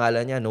sasabihin yung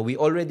pangalan niya. We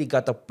already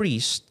got a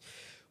priest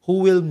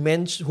who will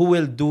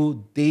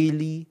do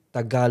daily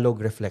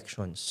Tagalog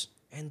reflections.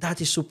 And that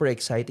is super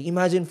exciting.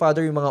 Imagine,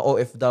 Father, yung mga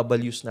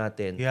OFWs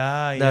natin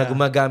na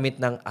gumagamit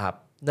ng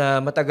app,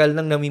 na matagal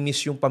nang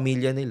namimiss yung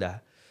pamilya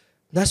nila.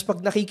 Nas pag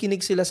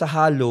nakikinig sila sa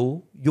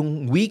Hallow,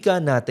 yung wika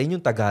natin,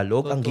 yung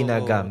Tagalog, ang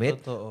ginagamit,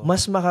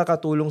 mas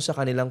makakatulong sa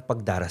kanilang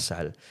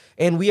pagdarasal.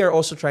 And we are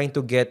also trying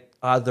to get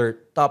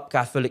other top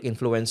Catholic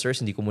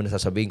influencers. Hindi ko muna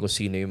sasabihin kung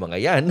sino yung mga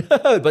yan.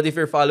 But if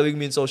you're following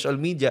me in social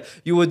media,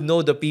 you would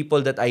know the people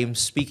that I am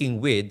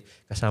speaking with.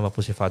 Kasama po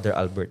si Father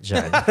Albert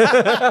dyan.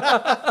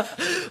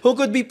 Who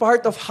could be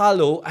part of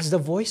Hallow as the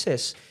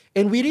voices.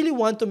 And we really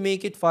want to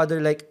make it,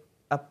 Father, like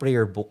a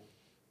prayer book.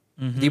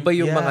 Di ba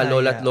yung mga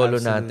lola at lolo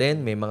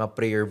natin, may mga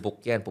prayer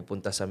book yan.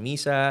 Pupunta sa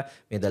misa,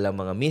 may dalang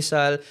mga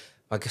misal.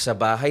 Pagka sa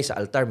bahay, sa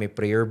altar, may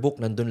prayer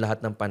book. Nandun lahat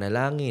ng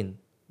panalangin.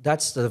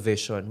 That's the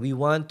vision. We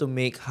want to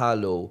make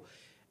Hallow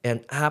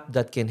an app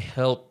that can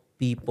help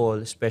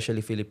people,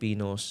 especially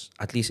Filipinos,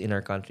 at least in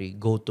our country,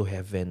 go to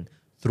heaven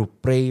through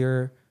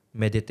prayer,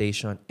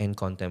 meditation, and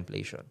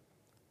contemplation.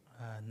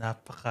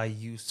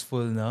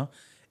 Napaka-useful, no?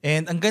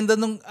 And ang ganda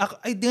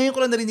ngayon ko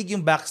lang narinig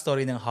yung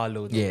backstory ng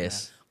Hollow.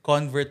 Yes.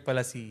 Convert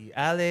pala si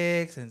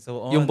Alex and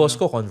so on. Yung boss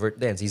ko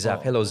convert din, si Zach.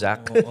 Hello,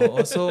 Zach.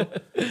 Oo. So,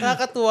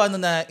 nakakatuwa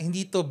na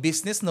hindi to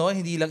business, no?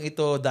 Hindi lang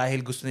ito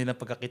dahil gusto nilang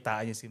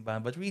pagkakitaan yung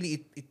simbahan. But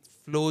really, it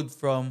flowed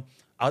from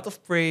out of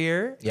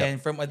prayer and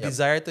from a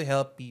desire to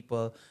help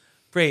people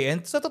pray.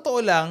 And sa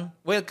totoo lang,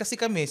 well, kasi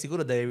kami,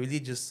 siguro dahil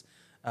religious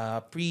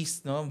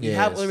priest, no? We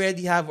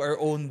already have our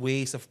own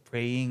ways of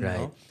praying,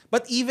 right. no?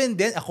 But even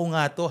then, ako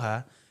nga to,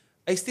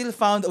 I still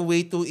found a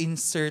way to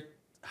insert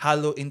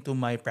Halo into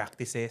my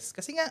practices.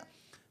 Kasi nga,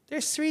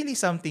 there's really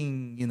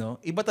something,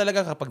 iba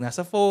talaga kapag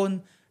nasa phone,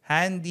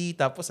 handy,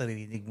 tapos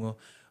naririnig mo,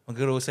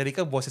 mag-rosary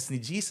ka, boses ni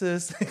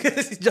Jesus.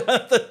 Kasi si John,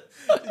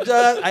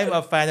 I'm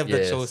a fan of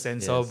The Chosen,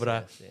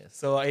 sobra. Yes.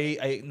 So,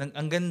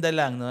 ang ganda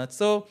lang, no?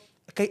 So,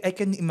 I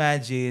can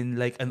imagine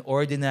like an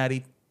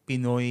ordinary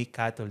Pinoy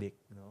Catholic,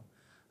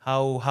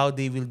 how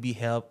they will be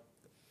helped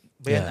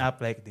by an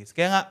app like this.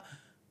 Kaya nga,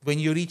 when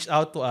you reach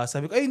out to us,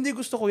 sabi ko, hindi,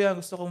 gusto ko yan.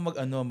 Gusto ko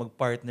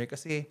mag-partner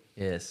kasi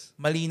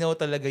malinaw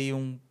talaga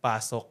yung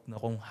pasok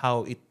kung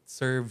how it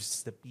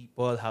serves the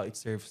people, how it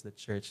serves the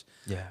church.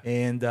 Yeah.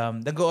 And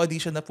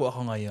nag-audition na po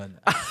ako ngayon.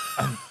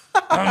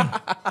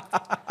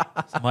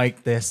 Mic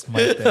test.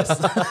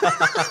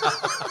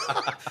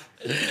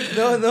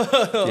 No.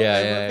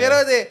 Yeah. Pero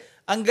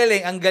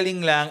ang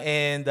galing lang.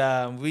 And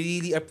we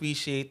really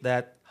appreciate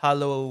that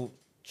Halo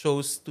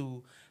chose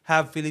to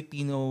have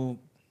Filipino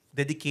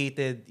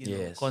dedicated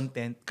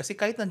content. Kasi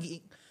kahit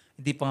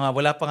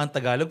wala pa nga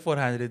Tagalog,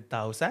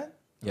 400,000.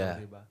 Yeah.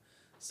 Diba?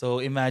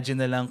 So imagine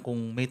na lang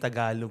kung may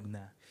Tagalog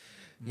na.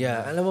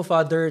 Yeah, alam mo,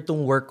 Father,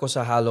 itong work ko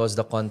sa Halo as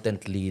the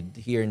content lead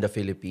here in the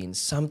Philippines,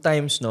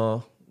 sometimes,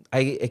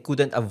 I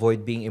couldn't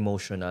avoid being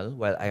emotional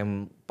while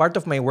I'm part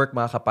of my work,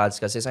 mga kapads,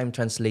 kasi I'm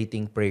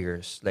translating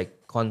prayers,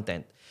 like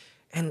content.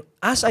 And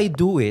as I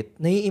do it,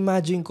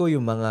 nai-imagine ko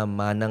yung mga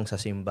manang sa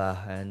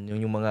simbahan,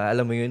 yung mga,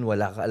 alam mo yun,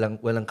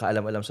 walang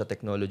kaalam-alam sa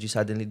technology.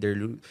 Suddenly,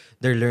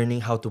 they're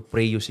learning how to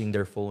pray using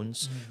their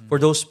phones. Mm-hmm. For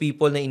those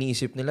people na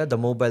iniisip nila, the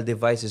mobile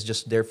device is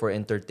just there for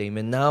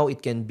entertainment. Now, it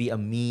can be a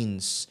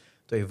means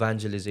to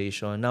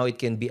evangelization. Now, it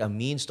can be a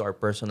means to our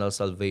personal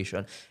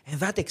salvation.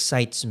 And that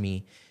excites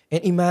me.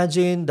 And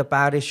imagine the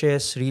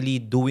parishes really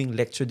doing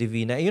Lectio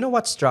Divina. You know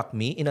what struck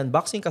me? In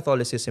Unboxing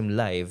Catholicism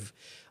Live,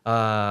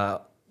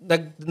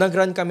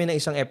 nag-run kami na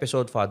isang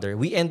episode, Father.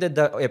 We ended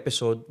the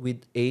episode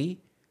with a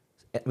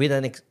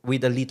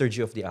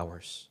liturgy of the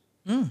hours.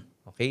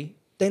 Okay?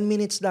 10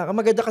 minutes lang. Ang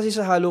maganda kasi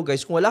sa Halo,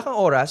 guys, kung wala kang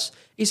oras,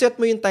 iset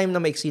mo yung time na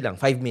maiksi lang,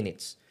 5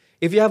 minutes.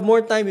 If you have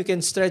more time, you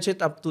can stretch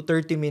it up to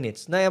 30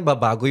 minutes.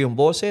 Nababago yung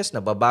boses,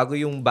 nababago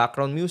yung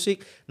background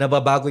music,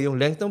 nababago yung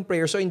length ng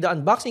prayer. So in the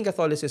Unboxing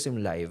Catholicism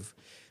Live,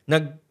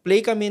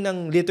 nag-play kami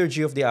ng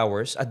liturgy of the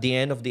hours at the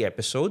end of the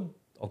episode.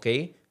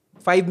 Okay?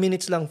 5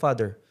 minutes lang,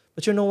 Father.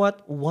 But you know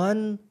what?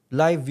 One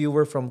live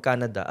viewer from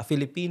Canada, a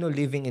Filipino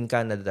living in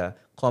Canada,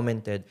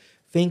 commented,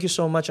 "Thank you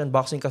so much,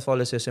 Unboxing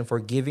Catholicism,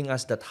 for giving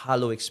us that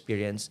Halo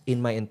experience.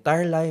 In my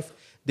entire life,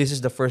 this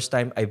is the first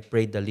time I've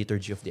prayed the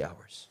Liturgy of the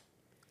Hours."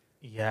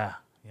 Yeah.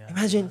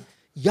 Imagine,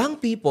 young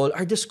people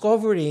are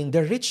discovering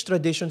the rich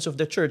traditions of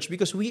the church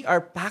because we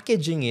are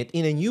packaging it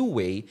in a new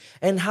way,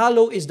 and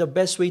Halo is the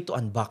best way to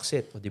unbox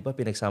it. O, di ba?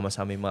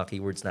 Pinagsama-sama yung mga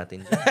keywords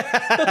natin.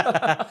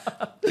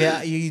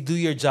 Kaya you do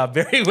your job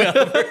very well.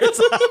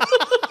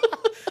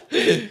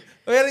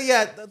 Well,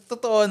 yeah,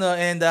 totoo, no?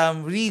 And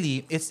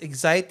really, it's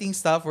exciting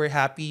stuff. We're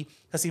happy.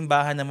 Sa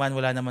simbahan naman,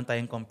 wala naman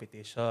tayong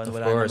competition. Of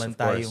course.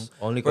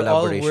 Only collaboration. We're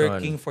all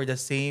working for the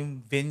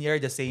same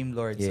vineyard, the same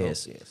Lord.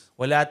 Yes.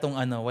 Wala tong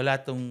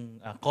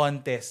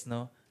contest,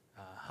 no?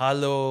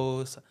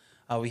 Halos,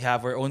 we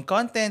have our own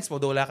contents,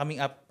 although wala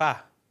kaming app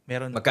pa.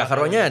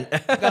 Magkakaroon yan.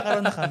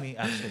 Magkakaroon na kami,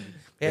 actually.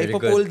 Kaya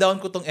ipo-pull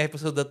down ko tong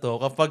episode na to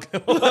kapag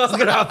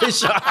grabe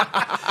siya.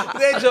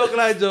 Joke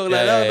lang.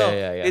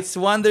 Yeah. It's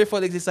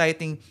wonderful, it's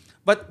exciting.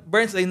 But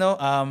Bernz, I know,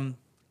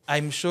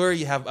 I'm sure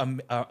you have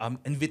an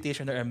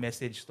invitation or a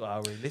message to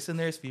our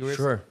listeners, viewers.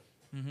 Sure.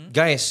 Mm-hmm.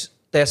 Guys,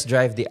 test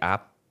drive the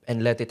app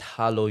and let it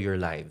halo your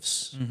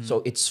lives. Mm-hmm.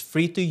 So it's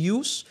free to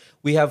use.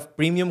 We have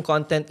premium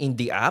content in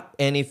the app.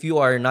 And if you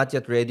are not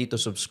yet ready to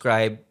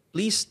subscribe,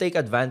 please take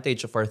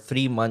advantage of our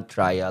 3-month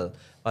trial.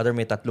 Father,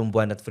 may 3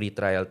 buwan at free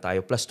trial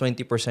tayo plus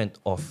 20%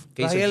 off.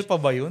 Okay, trial pa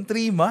ba yun?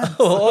 3 months?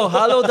 Oo,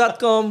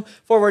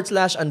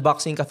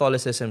 halo.com/unboxing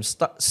Catholicism.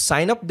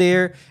 Sign up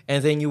there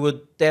and then you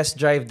would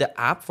test drive the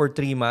app for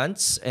 3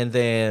 months and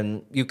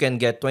then you can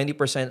get 20%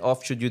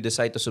 off should you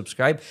decide to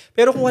subscribe.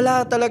 Pero kung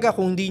wala talaga,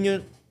 kung hindi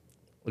nyo,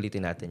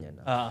 ulitin natin yan.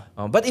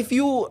 But if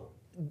you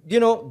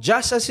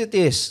just as it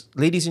is,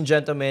 ladies and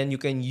gentlemen, you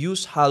can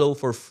use Halo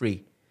for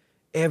free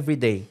every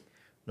day.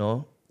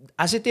 No?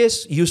 As it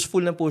is,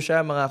 useful na po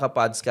siya, mga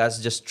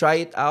kapodscast. Just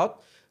try it out.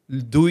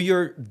 Do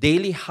your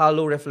daily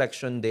Halo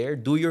reflection there.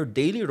 Do your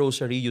daily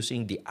rosary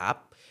using the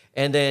app.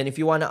 And then if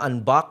you want to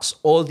unbox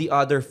all the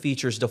other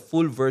features, the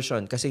full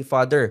version. Kasi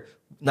Father,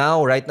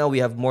 right now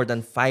we have more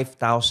than 5,000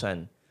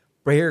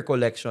 prayer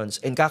collections,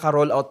 and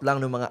kaka-roll out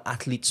lang ng mga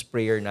athletes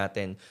prayer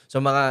natin.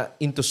 So mga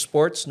into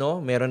sports,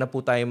 no, meron na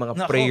po tayong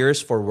mga prayers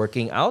for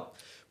working out,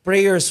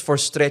 prayers for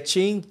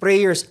stretching,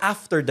 prayers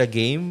after the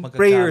game,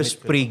 prayers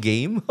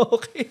pre-game.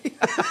 Okay.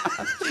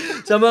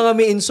 Sa mga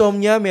may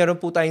insomnia,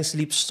 meron po tayong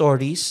sleep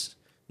stories,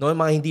 no,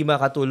 mga hindi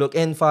makatulog.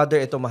 And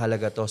Father, ito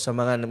mahalaga to, sa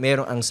mga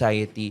merong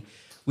anxiety,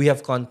 we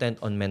have content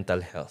on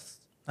mental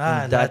health.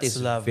 And that is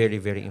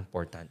very, very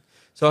important.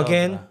 So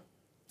again,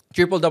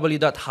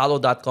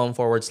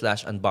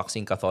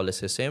 www.hallow.com/unboxing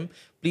Catholicism.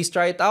 Please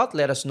try it out.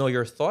 Let us know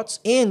your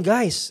thoughts. And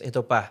guys,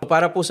 ito pa.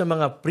 Para po sa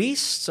mga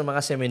priests, sa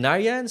mga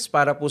seminarians,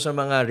 para po sa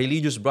mga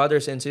religious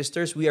brothers and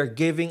sisters, we are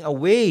giving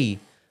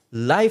away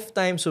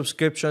lifetime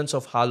subscriptions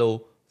of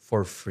Hallow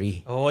for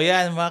free. Oh,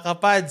 yan mga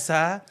kapads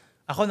ha.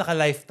 Ako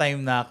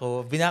naka-lifetime na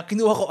ako.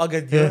 Kinuha ko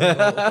agad yun.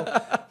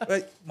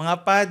 Mga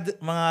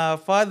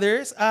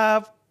fathers,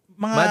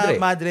 mga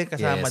madre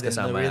kasama din.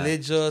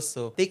 Religious.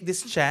 So take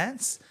this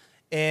chance.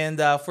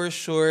 And for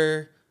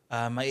sure,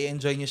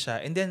 mai-enjoy nyo siya.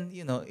 And then,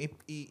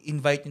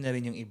 i-invite nyo na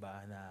rin yung iba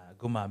na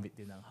gumamit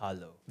din ng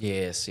Hallow.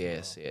 Yes.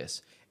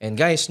 And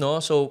guys,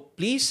 no, so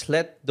please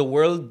let the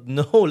world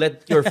know,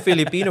 let your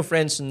Filipino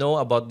friends know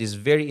about this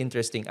very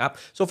interesting app.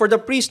 So for the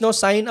priest, no,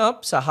 sign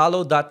up sa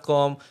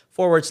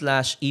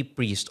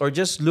hallow.com/epriest or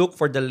just look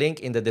for the link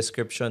in the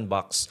description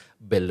box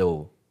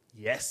below.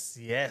 Yes.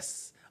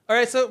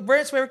 Alright, so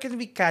Bernz, where can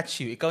we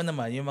catch you? Ikaw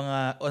naman, yung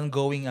mga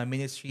ongoing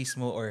ministries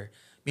mo or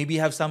maybe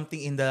you have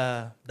something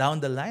down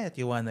the line that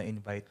you want to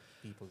invite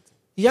people to.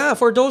 Yeah,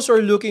 for those who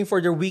are looking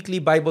for their weekly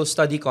Bible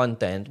study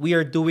content, we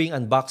are doing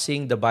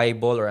Unboxing the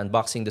Bible or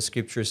Unboxing the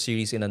Scripture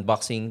series in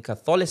Unboxing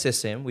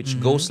Catholicism, which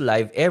goes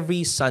live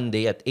every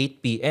Sunday at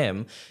 8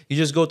 p.m. You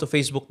just go to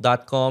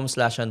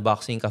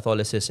facebook.com/Unboxing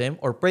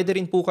Catholicism or pwede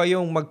rin po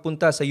kayong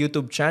magpunta sa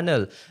YouTube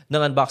channel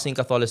ng Unboxing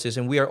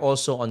Catholicism. We are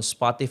also on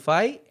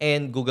Spotify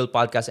and Google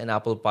Podcast and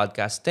Apple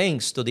Podcast.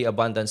 Thanks to the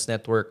Abundance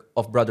Network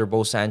of Brother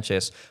Bo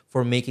Sanchez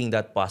for making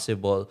that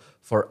possible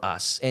for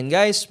us. And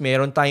guys,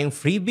 meron tayong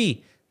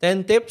freebie.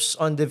 10 tips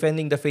on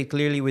defending the faith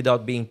clearly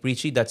without being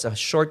preachy. That's a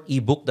short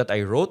ebook that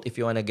I wrote. If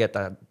you want to get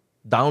a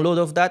download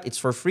of that, it's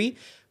for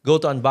free. Go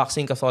to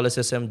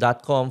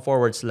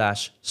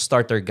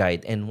unboxingcatholicism.com/starter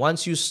guide. And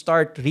once you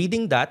start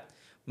reading that,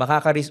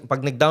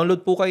 pag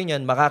nag-download po kayo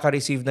niyan,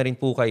 makaka-receive na rin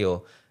po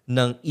kayo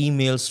ng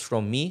emails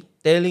from me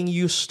telling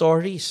you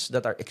stories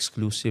that are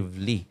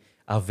exclusively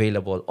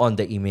available on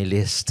the email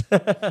list.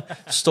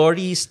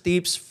 Stories,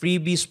 tips,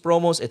 freebies,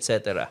 promos,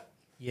 etc.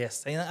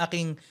 Yes, ayun ang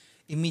aking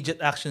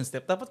immediate action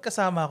step. Dapat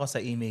kasama ako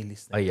sa email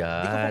list. Ayan.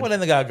 Hindi ko pa pala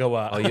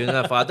nagagawa. Yun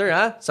na, Father,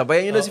 ha?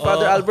 Sabayan nyo na si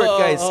Father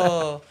Albert, guys.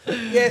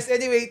 Yes,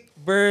 anyway,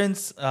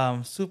 Bernz,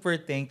 super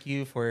thank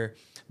you for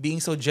being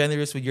so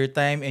generous with your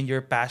time and your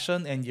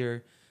passion and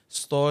your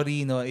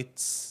story. No,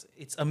 it's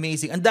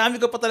amazing. Ang dami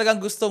ko pa talagang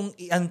gustong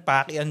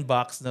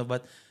i-unbox, no?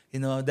 But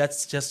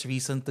that's just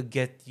reason to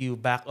get you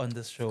back on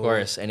the show. Of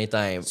course,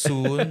 anytime.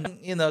 Soon.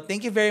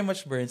 Thank you very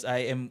much, Bernz. I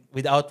am,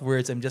 without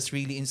words, I'm just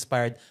really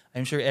inspired.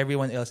 I'm sure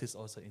everyone else is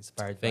also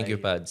inspired. Thank you,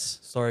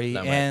 Pads. Sorry.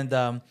 And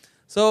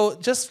so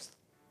just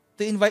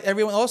to invite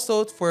everyone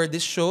also for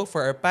this show,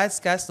 for our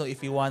podcast, so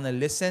if you want to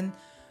listen,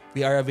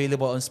 we are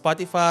available on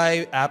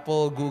Spotify,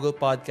 Apple, Google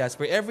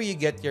Podcasts, wherever you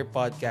get your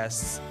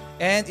podcasts.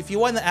 And if you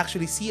want to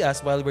actually see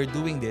us while we're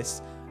doing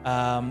this,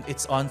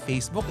 it's on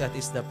Facebook. That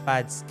is the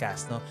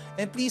Padscast, no?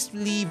 And please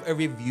leave a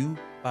review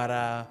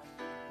para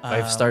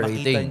 5-star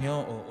rating.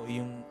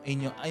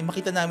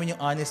 Makita namin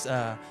yung honest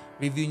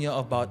review nyo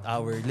about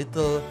our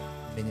little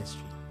ministry.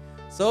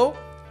 So,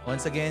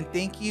 once again,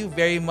 thank you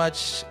very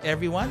much,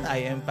 everyone.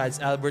 I am Pads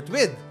Albert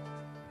with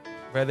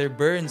Brother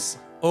Bernz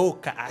O,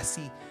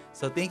 Caasi.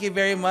 So, thank you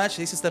very much.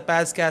 This is the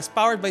Padscast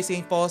powered by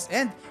St. Paul's,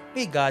 and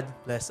may God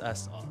bless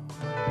us all.